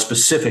there was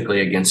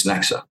specifically against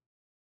Nexa.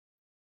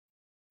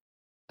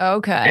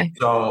 Okay. And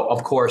so,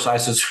 of course, I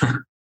says,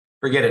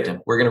 forget it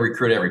then. We're going to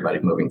recruit everybody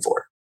moving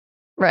forward.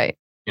 Right.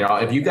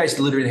 If you guys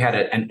literally had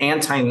an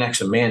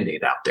anti-Nexa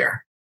mandate out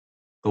there,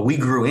 but we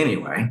grew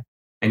anyway,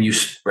 and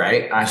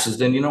I says,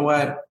 then you know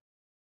what?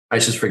 I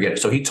says, forget it.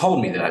 So he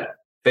told me that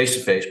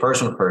face-to-face,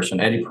 person-to-person,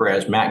 Eddie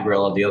Perez, Matt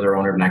Grilla, the other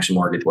owner of Nexa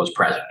Mortgage, was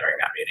present during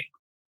that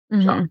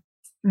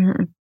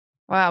meeting.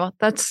 Wow,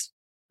 that's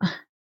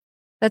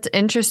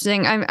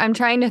interesting. I'm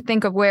trying to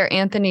think of where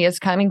Anthony is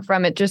coming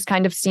from. It just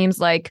kind of seems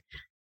like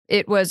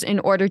it was in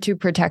order to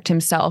protect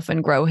himself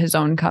and grow his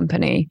own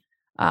company.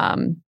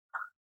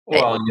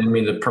 Well, I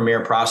mean, the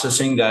premier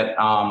processing that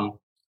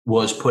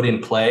was put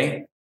in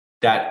play,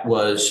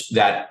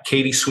 that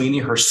Katie Sweeney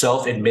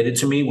herself admitted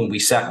to me when we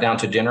sat down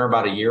to dinner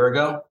about a year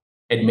ago,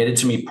 admitted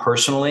to me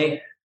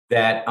personally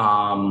that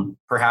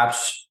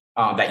perhaps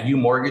that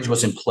UMortgage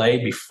was in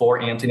play before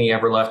Anthony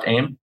ever left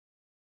AIME.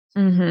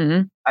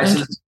 I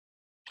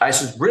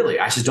said, really?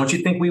 I said, don't you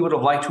think we would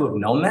have liked to have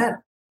known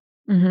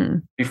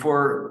that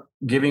before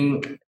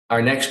giving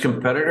our next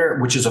competitor,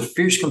 which is a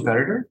fierce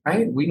competitor,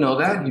 right? We know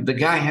that. The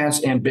guy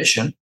has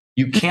ambition.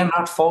 You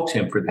cannot fault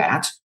him for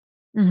that.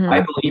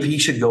 I believe he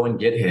should go and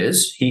get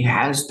his. He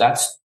has,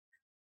 that's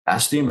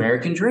the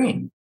American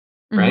dream,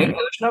 right? And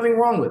there's nothing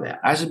wrong with that.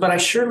 I said, but I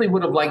surely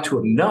would have liked to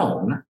have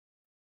known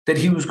that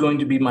he was going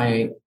to be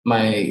my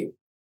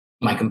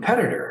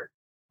competitor,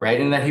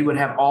 right? And that he would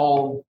have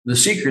all the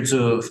secrets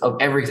of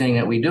everything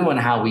that we do and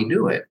how we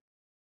do it.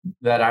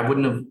 that I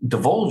wouldn't have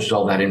divulged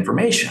all that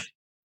information.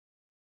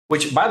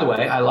 Which, by the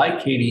way, I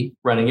like Katie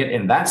running it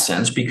in that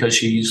sense because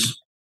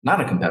she's not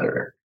a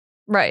competitor.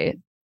 Right.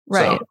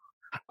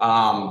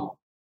 So,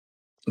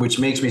 which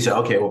makes me say,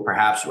 okay, well,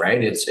 perhaps,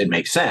 right, it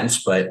makes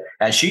sense. But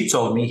as she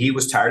told me, he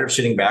was tired of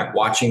sitting back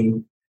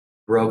watching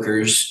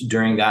brokers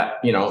during that,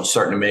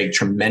 starting to make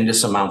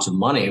tremendous amounts of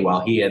money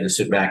while he had to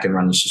sit back and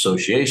run this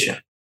association.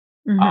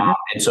 And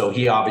so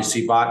he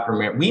obviously bought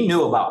Premier. We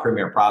knew about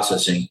Premier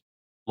Processing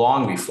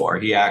long before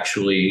he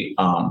actually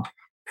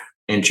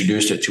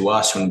introduced it to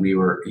us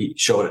he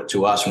showed it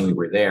to us when we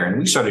were there, and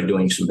we started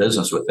doing some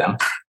business with them.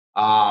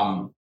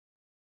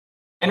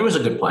 And it was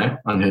a good plan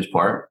on his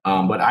part,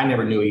 but I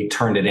never knew he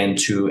turned it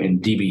into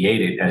and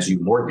DBA'd it as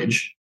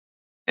UMortgage.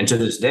 And to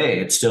this day,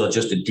 it's still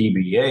just a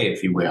DBA,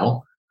 if you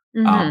will,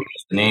 because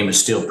the name is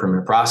still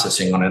Premier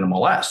Processing on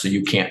NMLS, so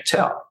you can't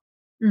tell.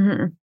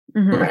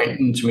 Right?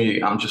 And to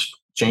me, just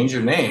change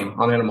your name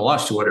on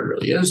NMLS to what it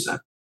really is then.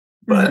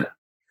 But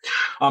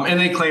and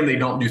they claim they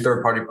don't do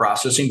third-party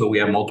processing, but we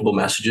have multiple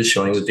messages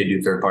showing that they do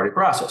third-party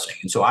processing.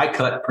 And so I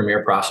cut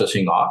Premier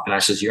Processing off, and I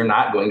says, you're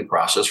not going to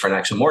process for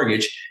Nexa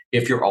Mortgage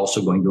if you're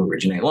also going to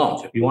originate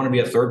loans. If you want to be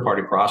a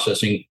third-party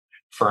processing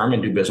firm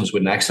and do business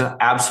with Nexa,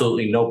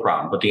 absolutely no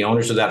problem. But the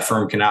owners of that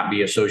firm cannot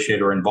be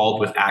associated or involved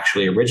with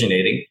actually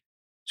originating,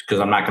 because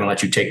I'm not going to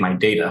let you take my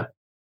data.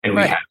 And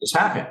we had this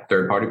happen.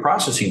 Third-party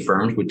processing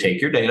firms would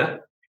take your data,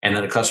 and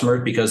then the customer,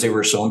 because they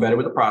were so embedded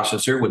with the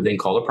processor, would then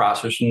call the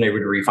processor and they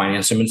would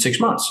refinance them in 6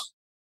 months.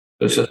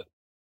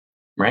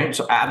 Right?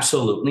 So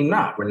absolutely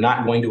not. We're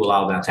not going to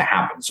allow that to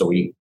happen. So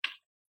we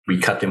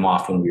cut them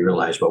off when we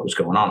realized what was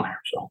going on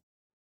there. So.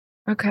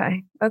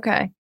 Okay.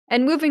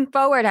 And moving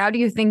forward, how do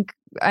you think,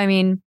 are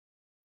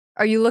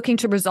you looking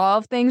to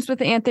resolve things with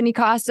Anthony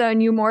Casa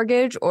and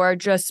UMortgage, or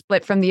just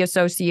split from the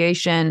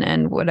association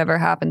and whatever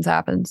happens?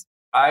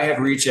 I have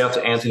reached out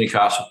to Anthony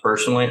Casa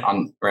personally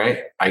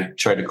I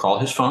tried to call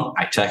his phone.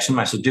 I texted him.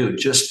 I said, dude,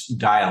 just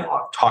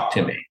dialogue, talk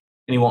to me.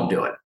 And he won't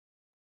do it.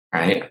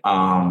 Right.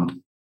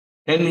 And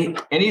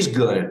he's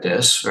good at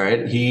this,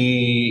 right?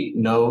 He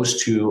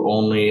knows to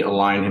only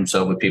align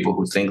himself with people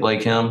who think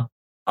like him,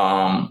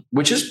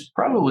 which is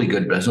probably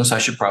good business. I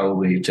should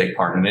probably take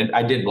part in it.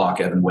 I did block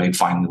Evan Wade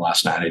finally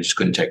last night. I just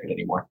couldn't take it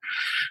anymore,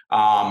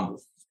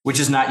 which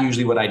is not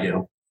usually what I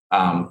do.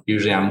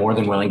 Usually I'm more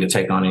than willing to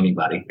take on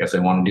anybody if they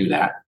want to do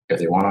that, if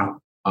they want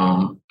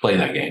to play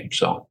that game.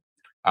 So,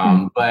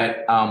 but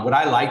would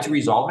I like to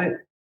resolve it?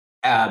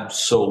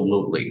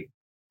 Absolutely.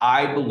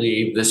 I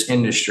believe this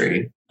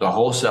industry, the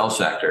wholesale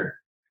sector,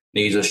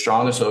 needs a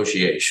strong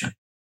association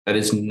that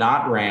is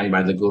not ran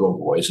by the good old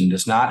boys and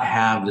does not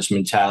have this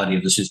mentality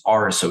of this is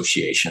our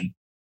association,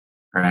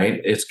 right?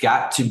 It's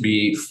got to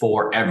be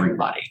for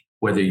everybody.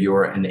 Whether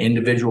you're an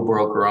individual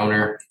broker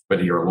owner,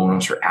 whether you're a loan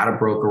officer at a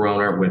broker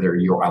owner, whether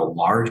you're a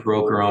large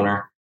broker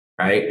owner,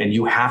 right? And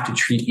you have to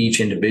treat each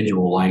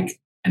individual like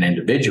an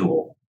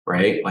individual,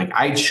 right? Like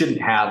I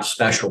shouldn't have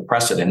special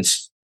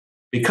precedence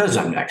because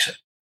I'm Nexa.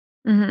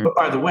 But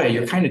by the way,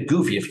 you're kind of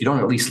goofy if you don't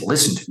at least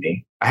listen to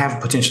me. I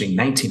have potentially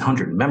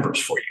 1,900 members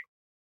for you.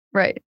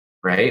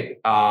 Right.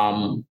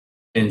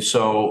 And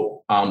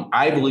so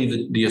I believe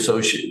that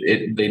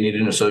they need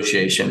an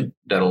association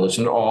that'll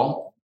listen to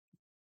all.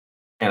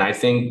 And I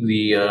think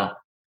the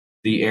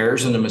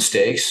errors and the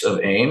mistakes of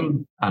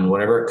AIME on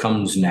whatever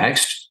comes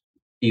next,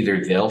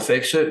 either they'll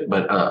fix it,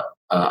 but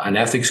an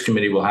ethics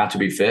committee will have to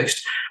be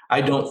fixed.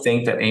 I don't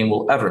think that AIME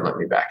will ever let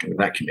me back into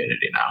that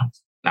community now,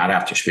 not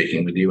after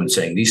speaking with you and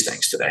saying these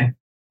things today.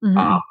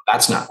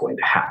 That's not going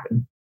to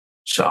happen.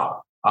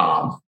 So,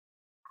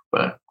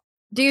 but.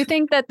 Do you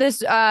think that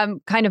this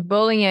kind of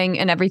bullying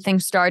and everything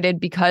started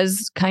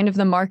because kind of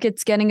the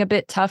market's getting a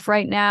bit tough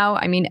right now?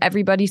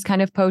 Everybody's kind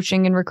of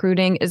poaching and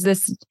recruiting. Is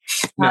this?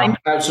 No,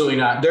 absolutely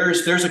not.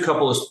 There's a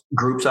couple of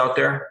groups out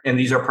there, and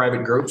these are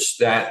private groups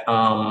that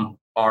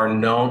are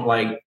known.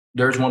 Like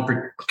there's one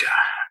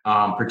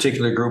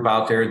particular group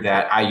out there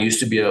that I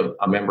used to be a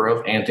member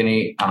of.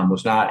 Anthony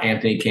was not.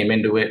 Anthony came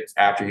into it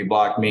after he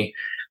blocked me.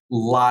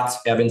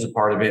 Evan's a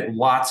part of it.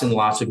 Lots and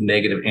lots of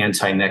negative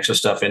anti-Nexa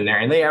stuff in there,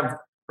 and they have.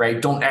 Right?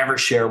 Don't ever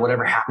share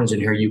whatever happens in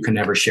here. You can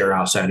never share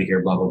outside of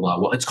here, blah, blah, blah.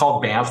 Well, it's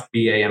called BAMF,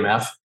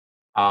 B-A-M-F.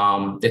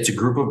 It's a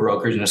group of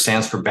brokers and it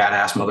stands for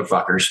badass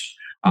motherfuckers.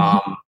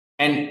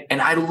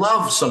 And I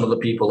love some of the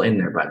people in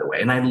there, by the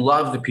way. And I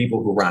love the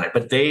people who run it,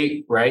 but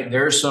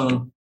there's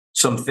some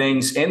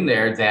things in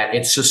there that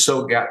it's just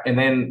so and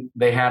then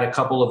they had a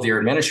couple of their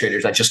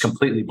administrators that just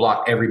completely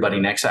blocked everybody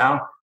Nexa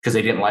out because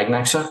they didn't like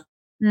Nexa.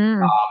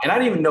 And I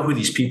didn't even know who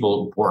these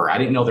people were. I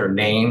didn't know their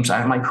names.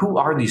 I'm like, who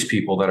are these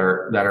people that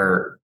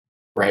are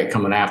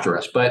coming after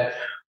us? But,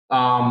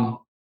 and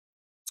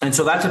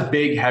so that's a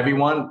big, heavy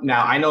one.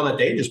 Now I know that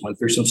they just went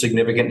through some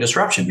significant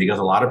disruption because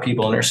a lot of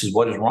people in there says,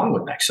 what is wrong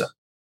with Nexa?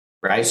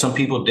 Right. Some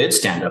people did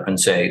stand up and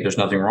say, there's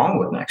nothing wrong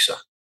with Nexa.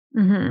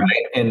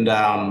 Right. And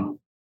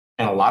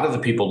a lot of the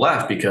people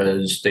left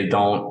because they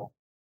don't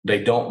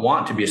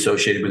want to be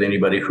associated with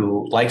anybody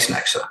who likes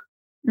Nexa.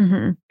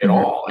 At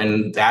all.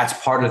 And that's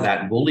part of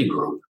that bully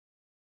group.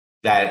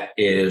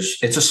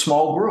 it's a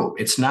small group.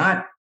 It's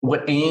not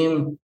what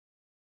AIME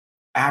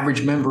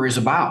average member is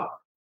about,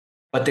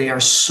 but they are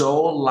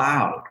so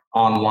loud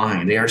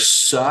online. They are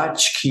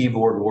such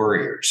keyboard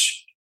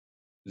warriors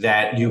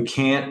that you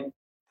can't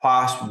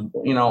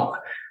possibly,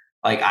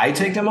 like I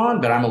take them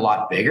on, but I'm a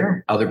lot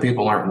bigger. Other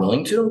people aren't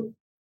willing to.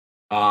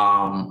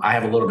 I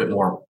have a little bit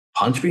more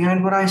punch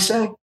behind what I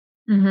say,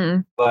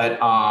 but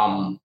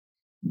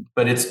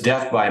it's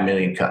death by a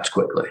million cuts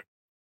quickly.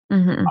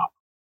 And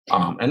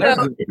they're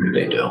good at what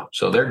they do.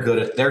 So they're good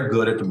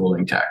at the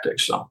bullying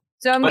tactics. So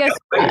I'm guessing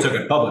they took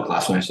it public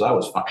last night, so that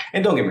was fun.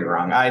 And don't get me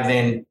wrong, I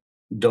then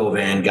dove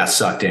in, got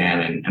sucked in,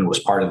 and was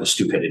part of the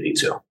stupidity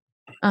too.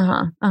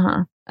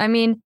 I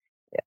mean,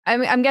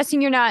 I'm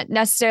guessing you're not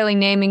necessarily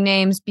naming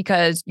names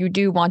because you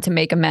do want to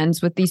make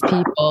amends with these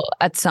people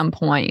at some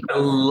point.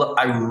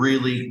 I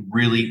really,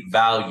 really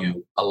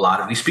value a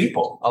lot of these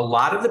people. A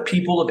lot of the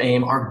people of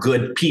AIME are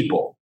good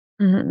people.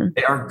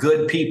 They are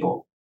good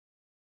people,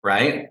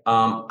 right?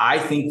 I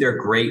think they're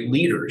great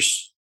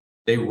leaders.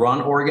 They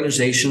run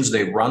organizations,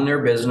 they run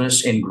their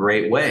business in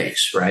great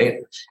ways, right?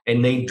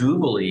 And they do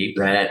believe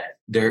that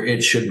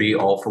it should be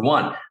all for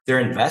one. They're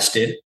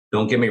invested,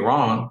 don't get me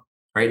wrong,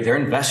 right? They're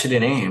invested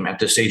in AIME at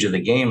this stage of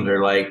the game.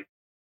 They're like,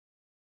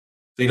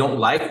 they don't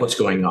like what's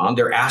going on.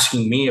 They're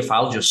asking me if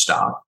I'll just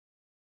stop,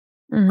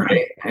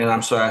 right? And I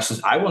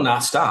says, I will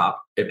not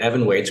stop if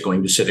Evan Wade's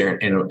going to sit there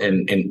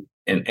and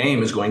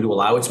AIME is going to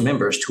allow its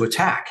members to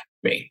attack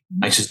me.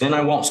 I says, then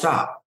I won't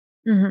stop.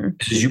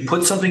 Because you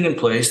put something in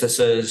place that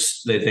says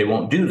that they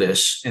won't do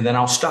this, and then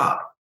I'll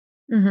stop.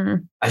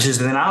 I says,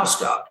 then I'll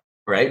stop,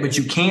 right? But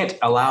you can't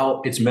allow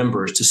its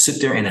members to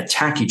sit there and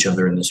attack each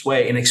other in this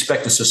way and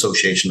expect this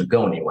association to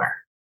go anywhere.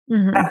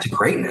 That's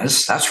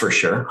greatness, that's for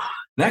sure.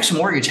 Nexa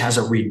Mortgage has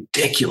a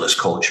ridiculous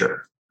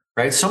culture,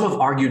 right? Some have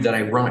argued that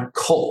I run a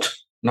cult,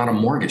 not a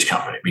mortgage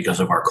company, because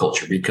of our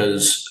culture,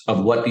 because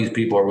of what these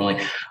people are willing.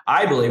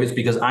 I believe it's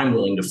because I'm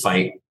willing to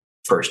fight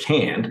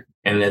firsthand,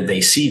 and that they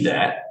see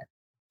that.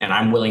 And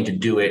I'm willing to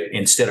do it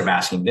instead of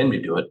asking them to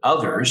do it.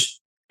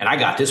 Others, and I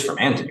got this from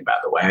Anthony, by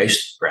the way,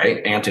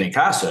 right? Anthony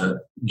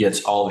Casa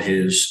gets all of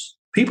his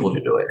people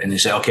to do it. And they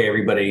say, okay,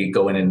 everybody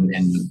go in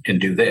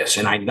and do this.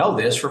 And I know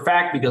this for a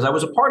fact because I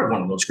was a part of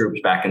one of those groups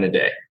back in the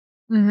day.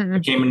 I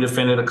came and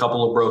defended a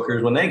couple of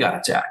brokers when they got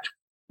attacked.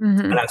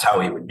 And that's how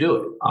he would do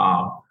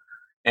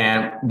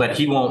it. But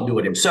he won't do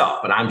it himself,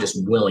 but I'm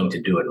just willing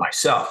to do it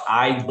myself.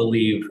 I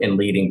believe in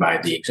leading by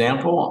the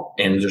example.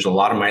 And there's a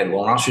lot of my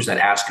loan officers that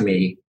ask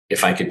me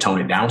if I could tone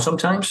it down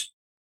sometimes.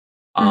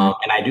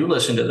 And I do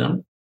listen to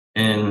them,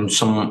 and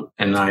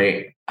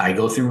I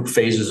go through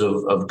phases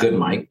of good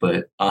Mike,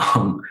 but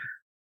I'm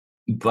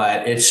not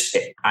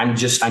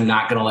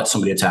going to let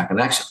somebody attack a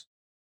Nexa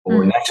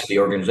or Nexa, the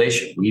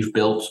organization. We've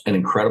built an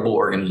incredible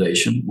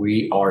organization.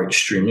 We are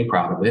extremely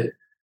proud of it.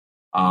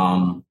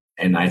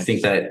 And I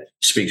think that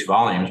speaks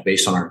volumes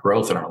based on our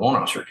growth and our loan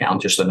officer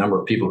count, just the number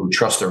of people who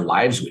trust their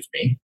lives with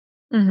me.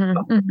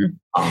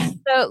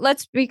 So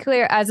let's be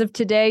clear. As of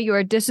today, you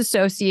are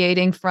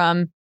disassociating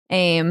from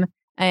AIME,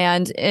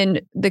 and in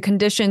the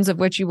conditions of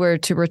which you were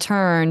to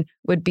return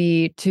would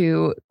be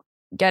to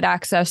get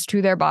access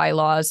to their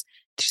bylaws,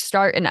 to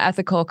start an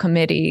ethical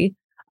committee,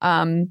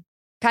 kind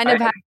of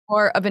have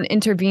more of an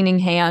intervening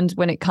hand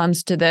when it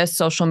comes to this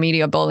social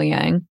media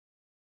bullying.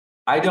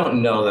 I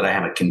don't know that I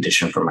have a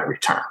condition for my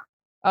return.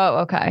 Oh,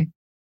 okay.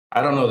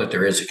 I don't know that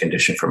there is a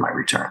condition for my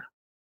return.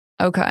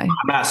 Okay. I'm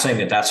not saying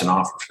that that's an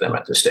offer for them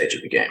at this stage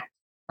of the game.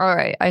 All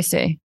right. I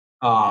see.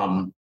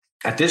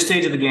 At this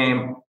stage of the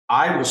game,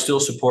 I will still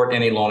support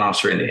any loan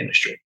officer in the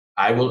industry.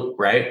 I will,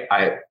 right?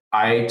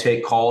 I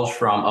take calls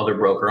from other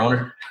broker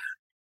owners.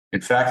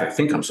 In fact, I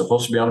think I'm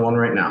supposed to be on one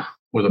right now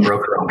with a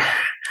broker owner.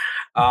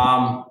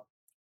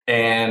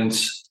 And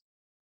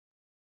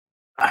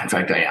in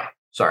fact, I am.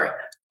 Sorry.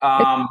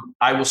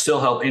 I will still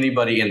help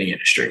anybody in the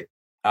industry.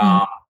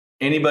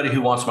 Anybody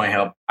who wants my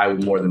help, I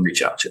would more than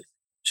reach out to.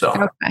 So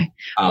okay.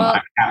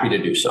 I'm happy to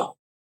do so.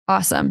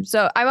 Awesome.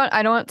 So I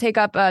don't want to take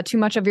up too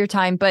much of your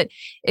time, but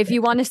if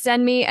you want to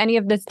send me any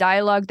of this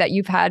dialogue that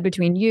you've had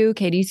between you,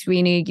 Katie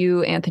Sweeney,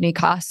 you, Anthony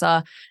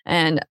Casa,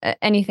 and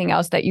anything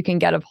else that you can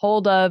get a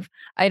hold of,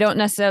 I don't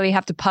necessarily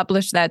have to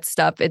publish that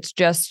stuff. It's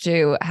just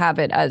to have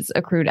it as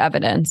accrued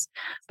evidence.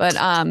 But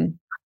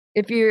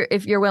if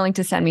you're willing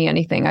to send me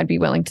anything, I'd be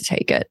willing to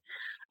take it.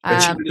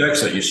 It's your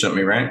text that you sent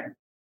me, right?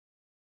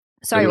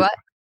 Sorry, what?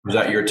 Was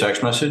that your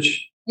text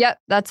message? Yep,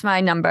 that's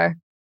my number.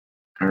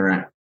 All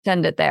right.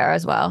 Send it there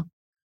as well.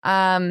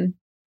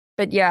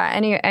 But yeah,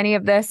 any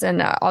of this,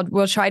 and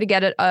we'll try to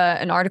get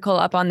an article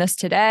up on this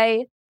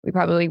today. We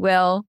probably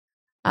will.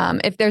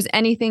 If there's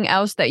anything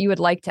else that you would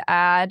like to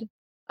add,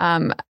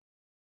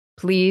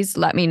 please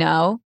let me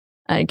know.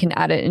 I can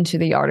add it into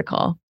the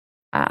article.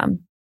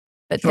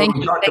 But thank you.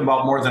 We talked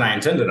about more than I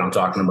intended. I'm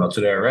talking about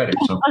today already.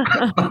 So,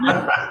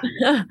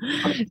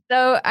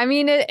 so I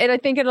mean, I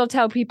think it'll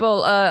tell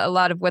people a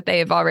lot of what they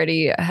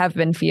have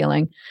been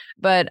feeling.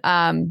 But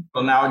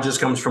well, now it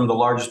just comes from the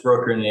largest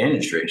broker in the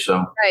industry.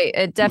 So right,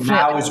 it definitely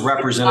now is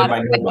represented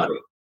by nobody.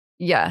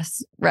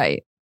 Yes,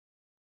 right.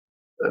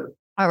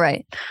 All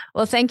right.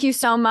 Well, thank you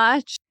so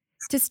much.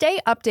 To stay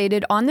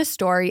updated on this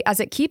story as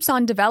it keeps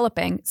on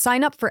developing,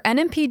 sign up for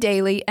NMP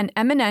Daily and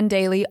MNN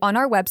Daily on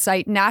our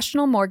website,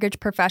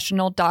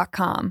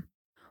 nationalmortgageprofessional.com.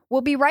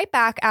 We'll be right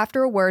back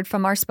after a word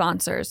from our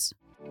sponsors.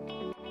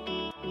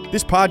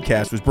 This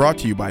podcast was brought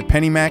to you by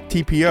PennyMac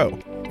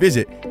TPO.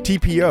 Visit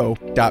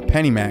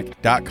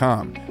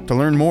tpo.pennymac.com to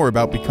learn more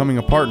about becoming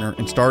a partner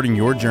and starting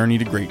your journey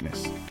to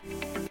greatness.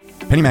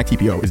 PennyMac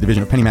TPO is a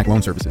division of PennyMac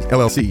Loan Services,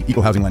 LLC,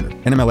 Equal Housing Lender,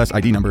 NMLS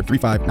ID number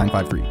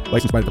 35953,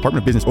 licensed by the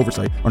Department of Business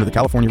Oversight under the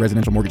California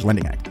Residential Mortgage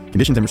Lending Act.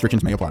 Conditions and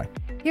restrictions may apply.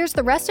 Here's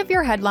the rest of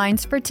your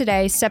headlines for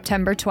today,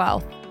 September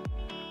 12th.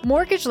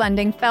 Mortgage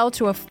lending fell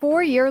to a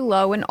 4-year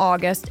low in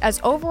August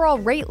as overall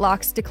rate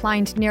locks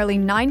declined nearly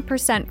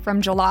 9%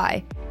 from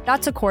July.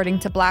 That's according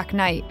to Black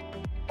Knight.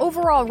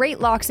 Overall rate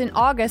locks in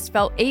August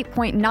fell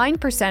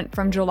 8.9%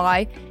 from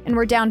July and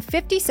were down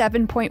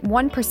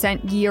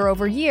 57.1% year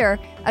over year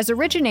as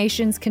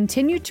originations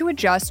continued to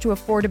adjust to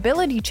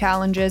affordability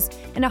challenges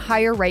in a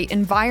higher rate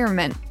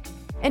environment.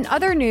 In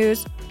other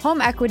news,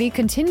 home equity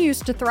continues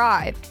to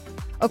thrive.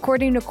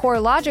 According to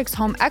CoreLogic's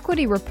home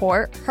equity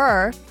report,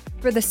 HER,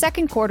 for the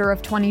second quarter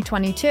of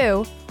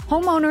 2022,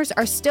 homeowners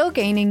are still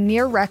gaining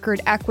near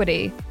record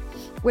equity,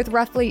 with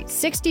roughly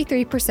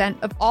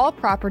 63% of all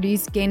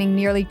properties gaining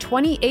nearly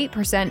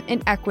 28%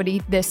 in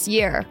equity this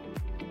year.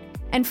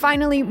 And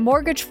finally,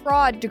 mortgage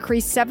fraud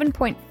decreased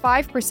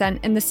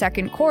 7.5% in the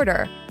second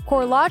quarter.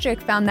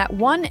 CoreLogic found that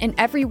 1 in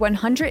every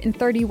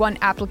 131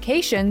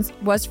 applications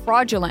was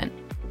fraudulent.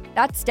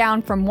 That's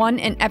down from 1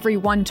 in every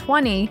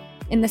 120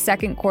 in the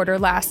second quarter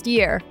last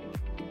year.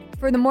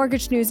 For the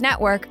Mortgage News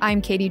Network,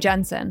 I'm Katie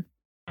Jensen.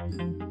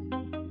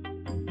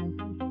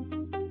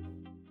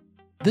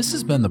 This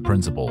has been The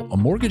Principal, a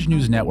Mortgage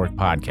News Network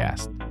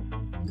podcast.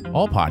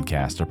 All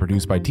podcasts are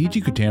produced by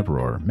T.G.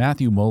 Kutamperor,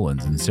 Matthew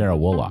Mullins, and Sarah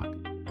Wollock.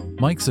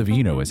 Mike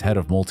Savino is head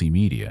of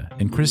multimedia,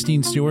 and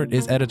Christine Stewart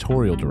is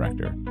editorial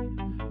director.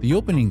 The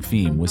opening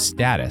theme was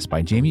Status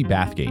by Jamie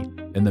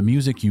Bathgate, and the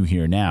music you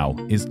hear now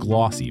is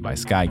Glossy by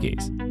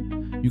Skygaze.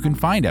 You can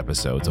find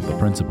episodes of The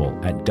Principal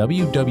at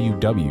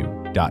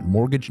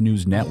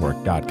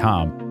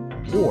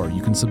www.mortgagenewsnetwork.com, or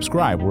you can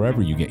subscribe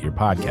wherever you get your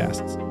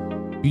podcasts.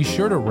 Be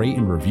sure to rate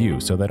and review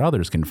so that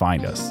others can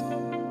find us.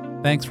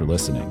 Thanks for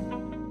listening.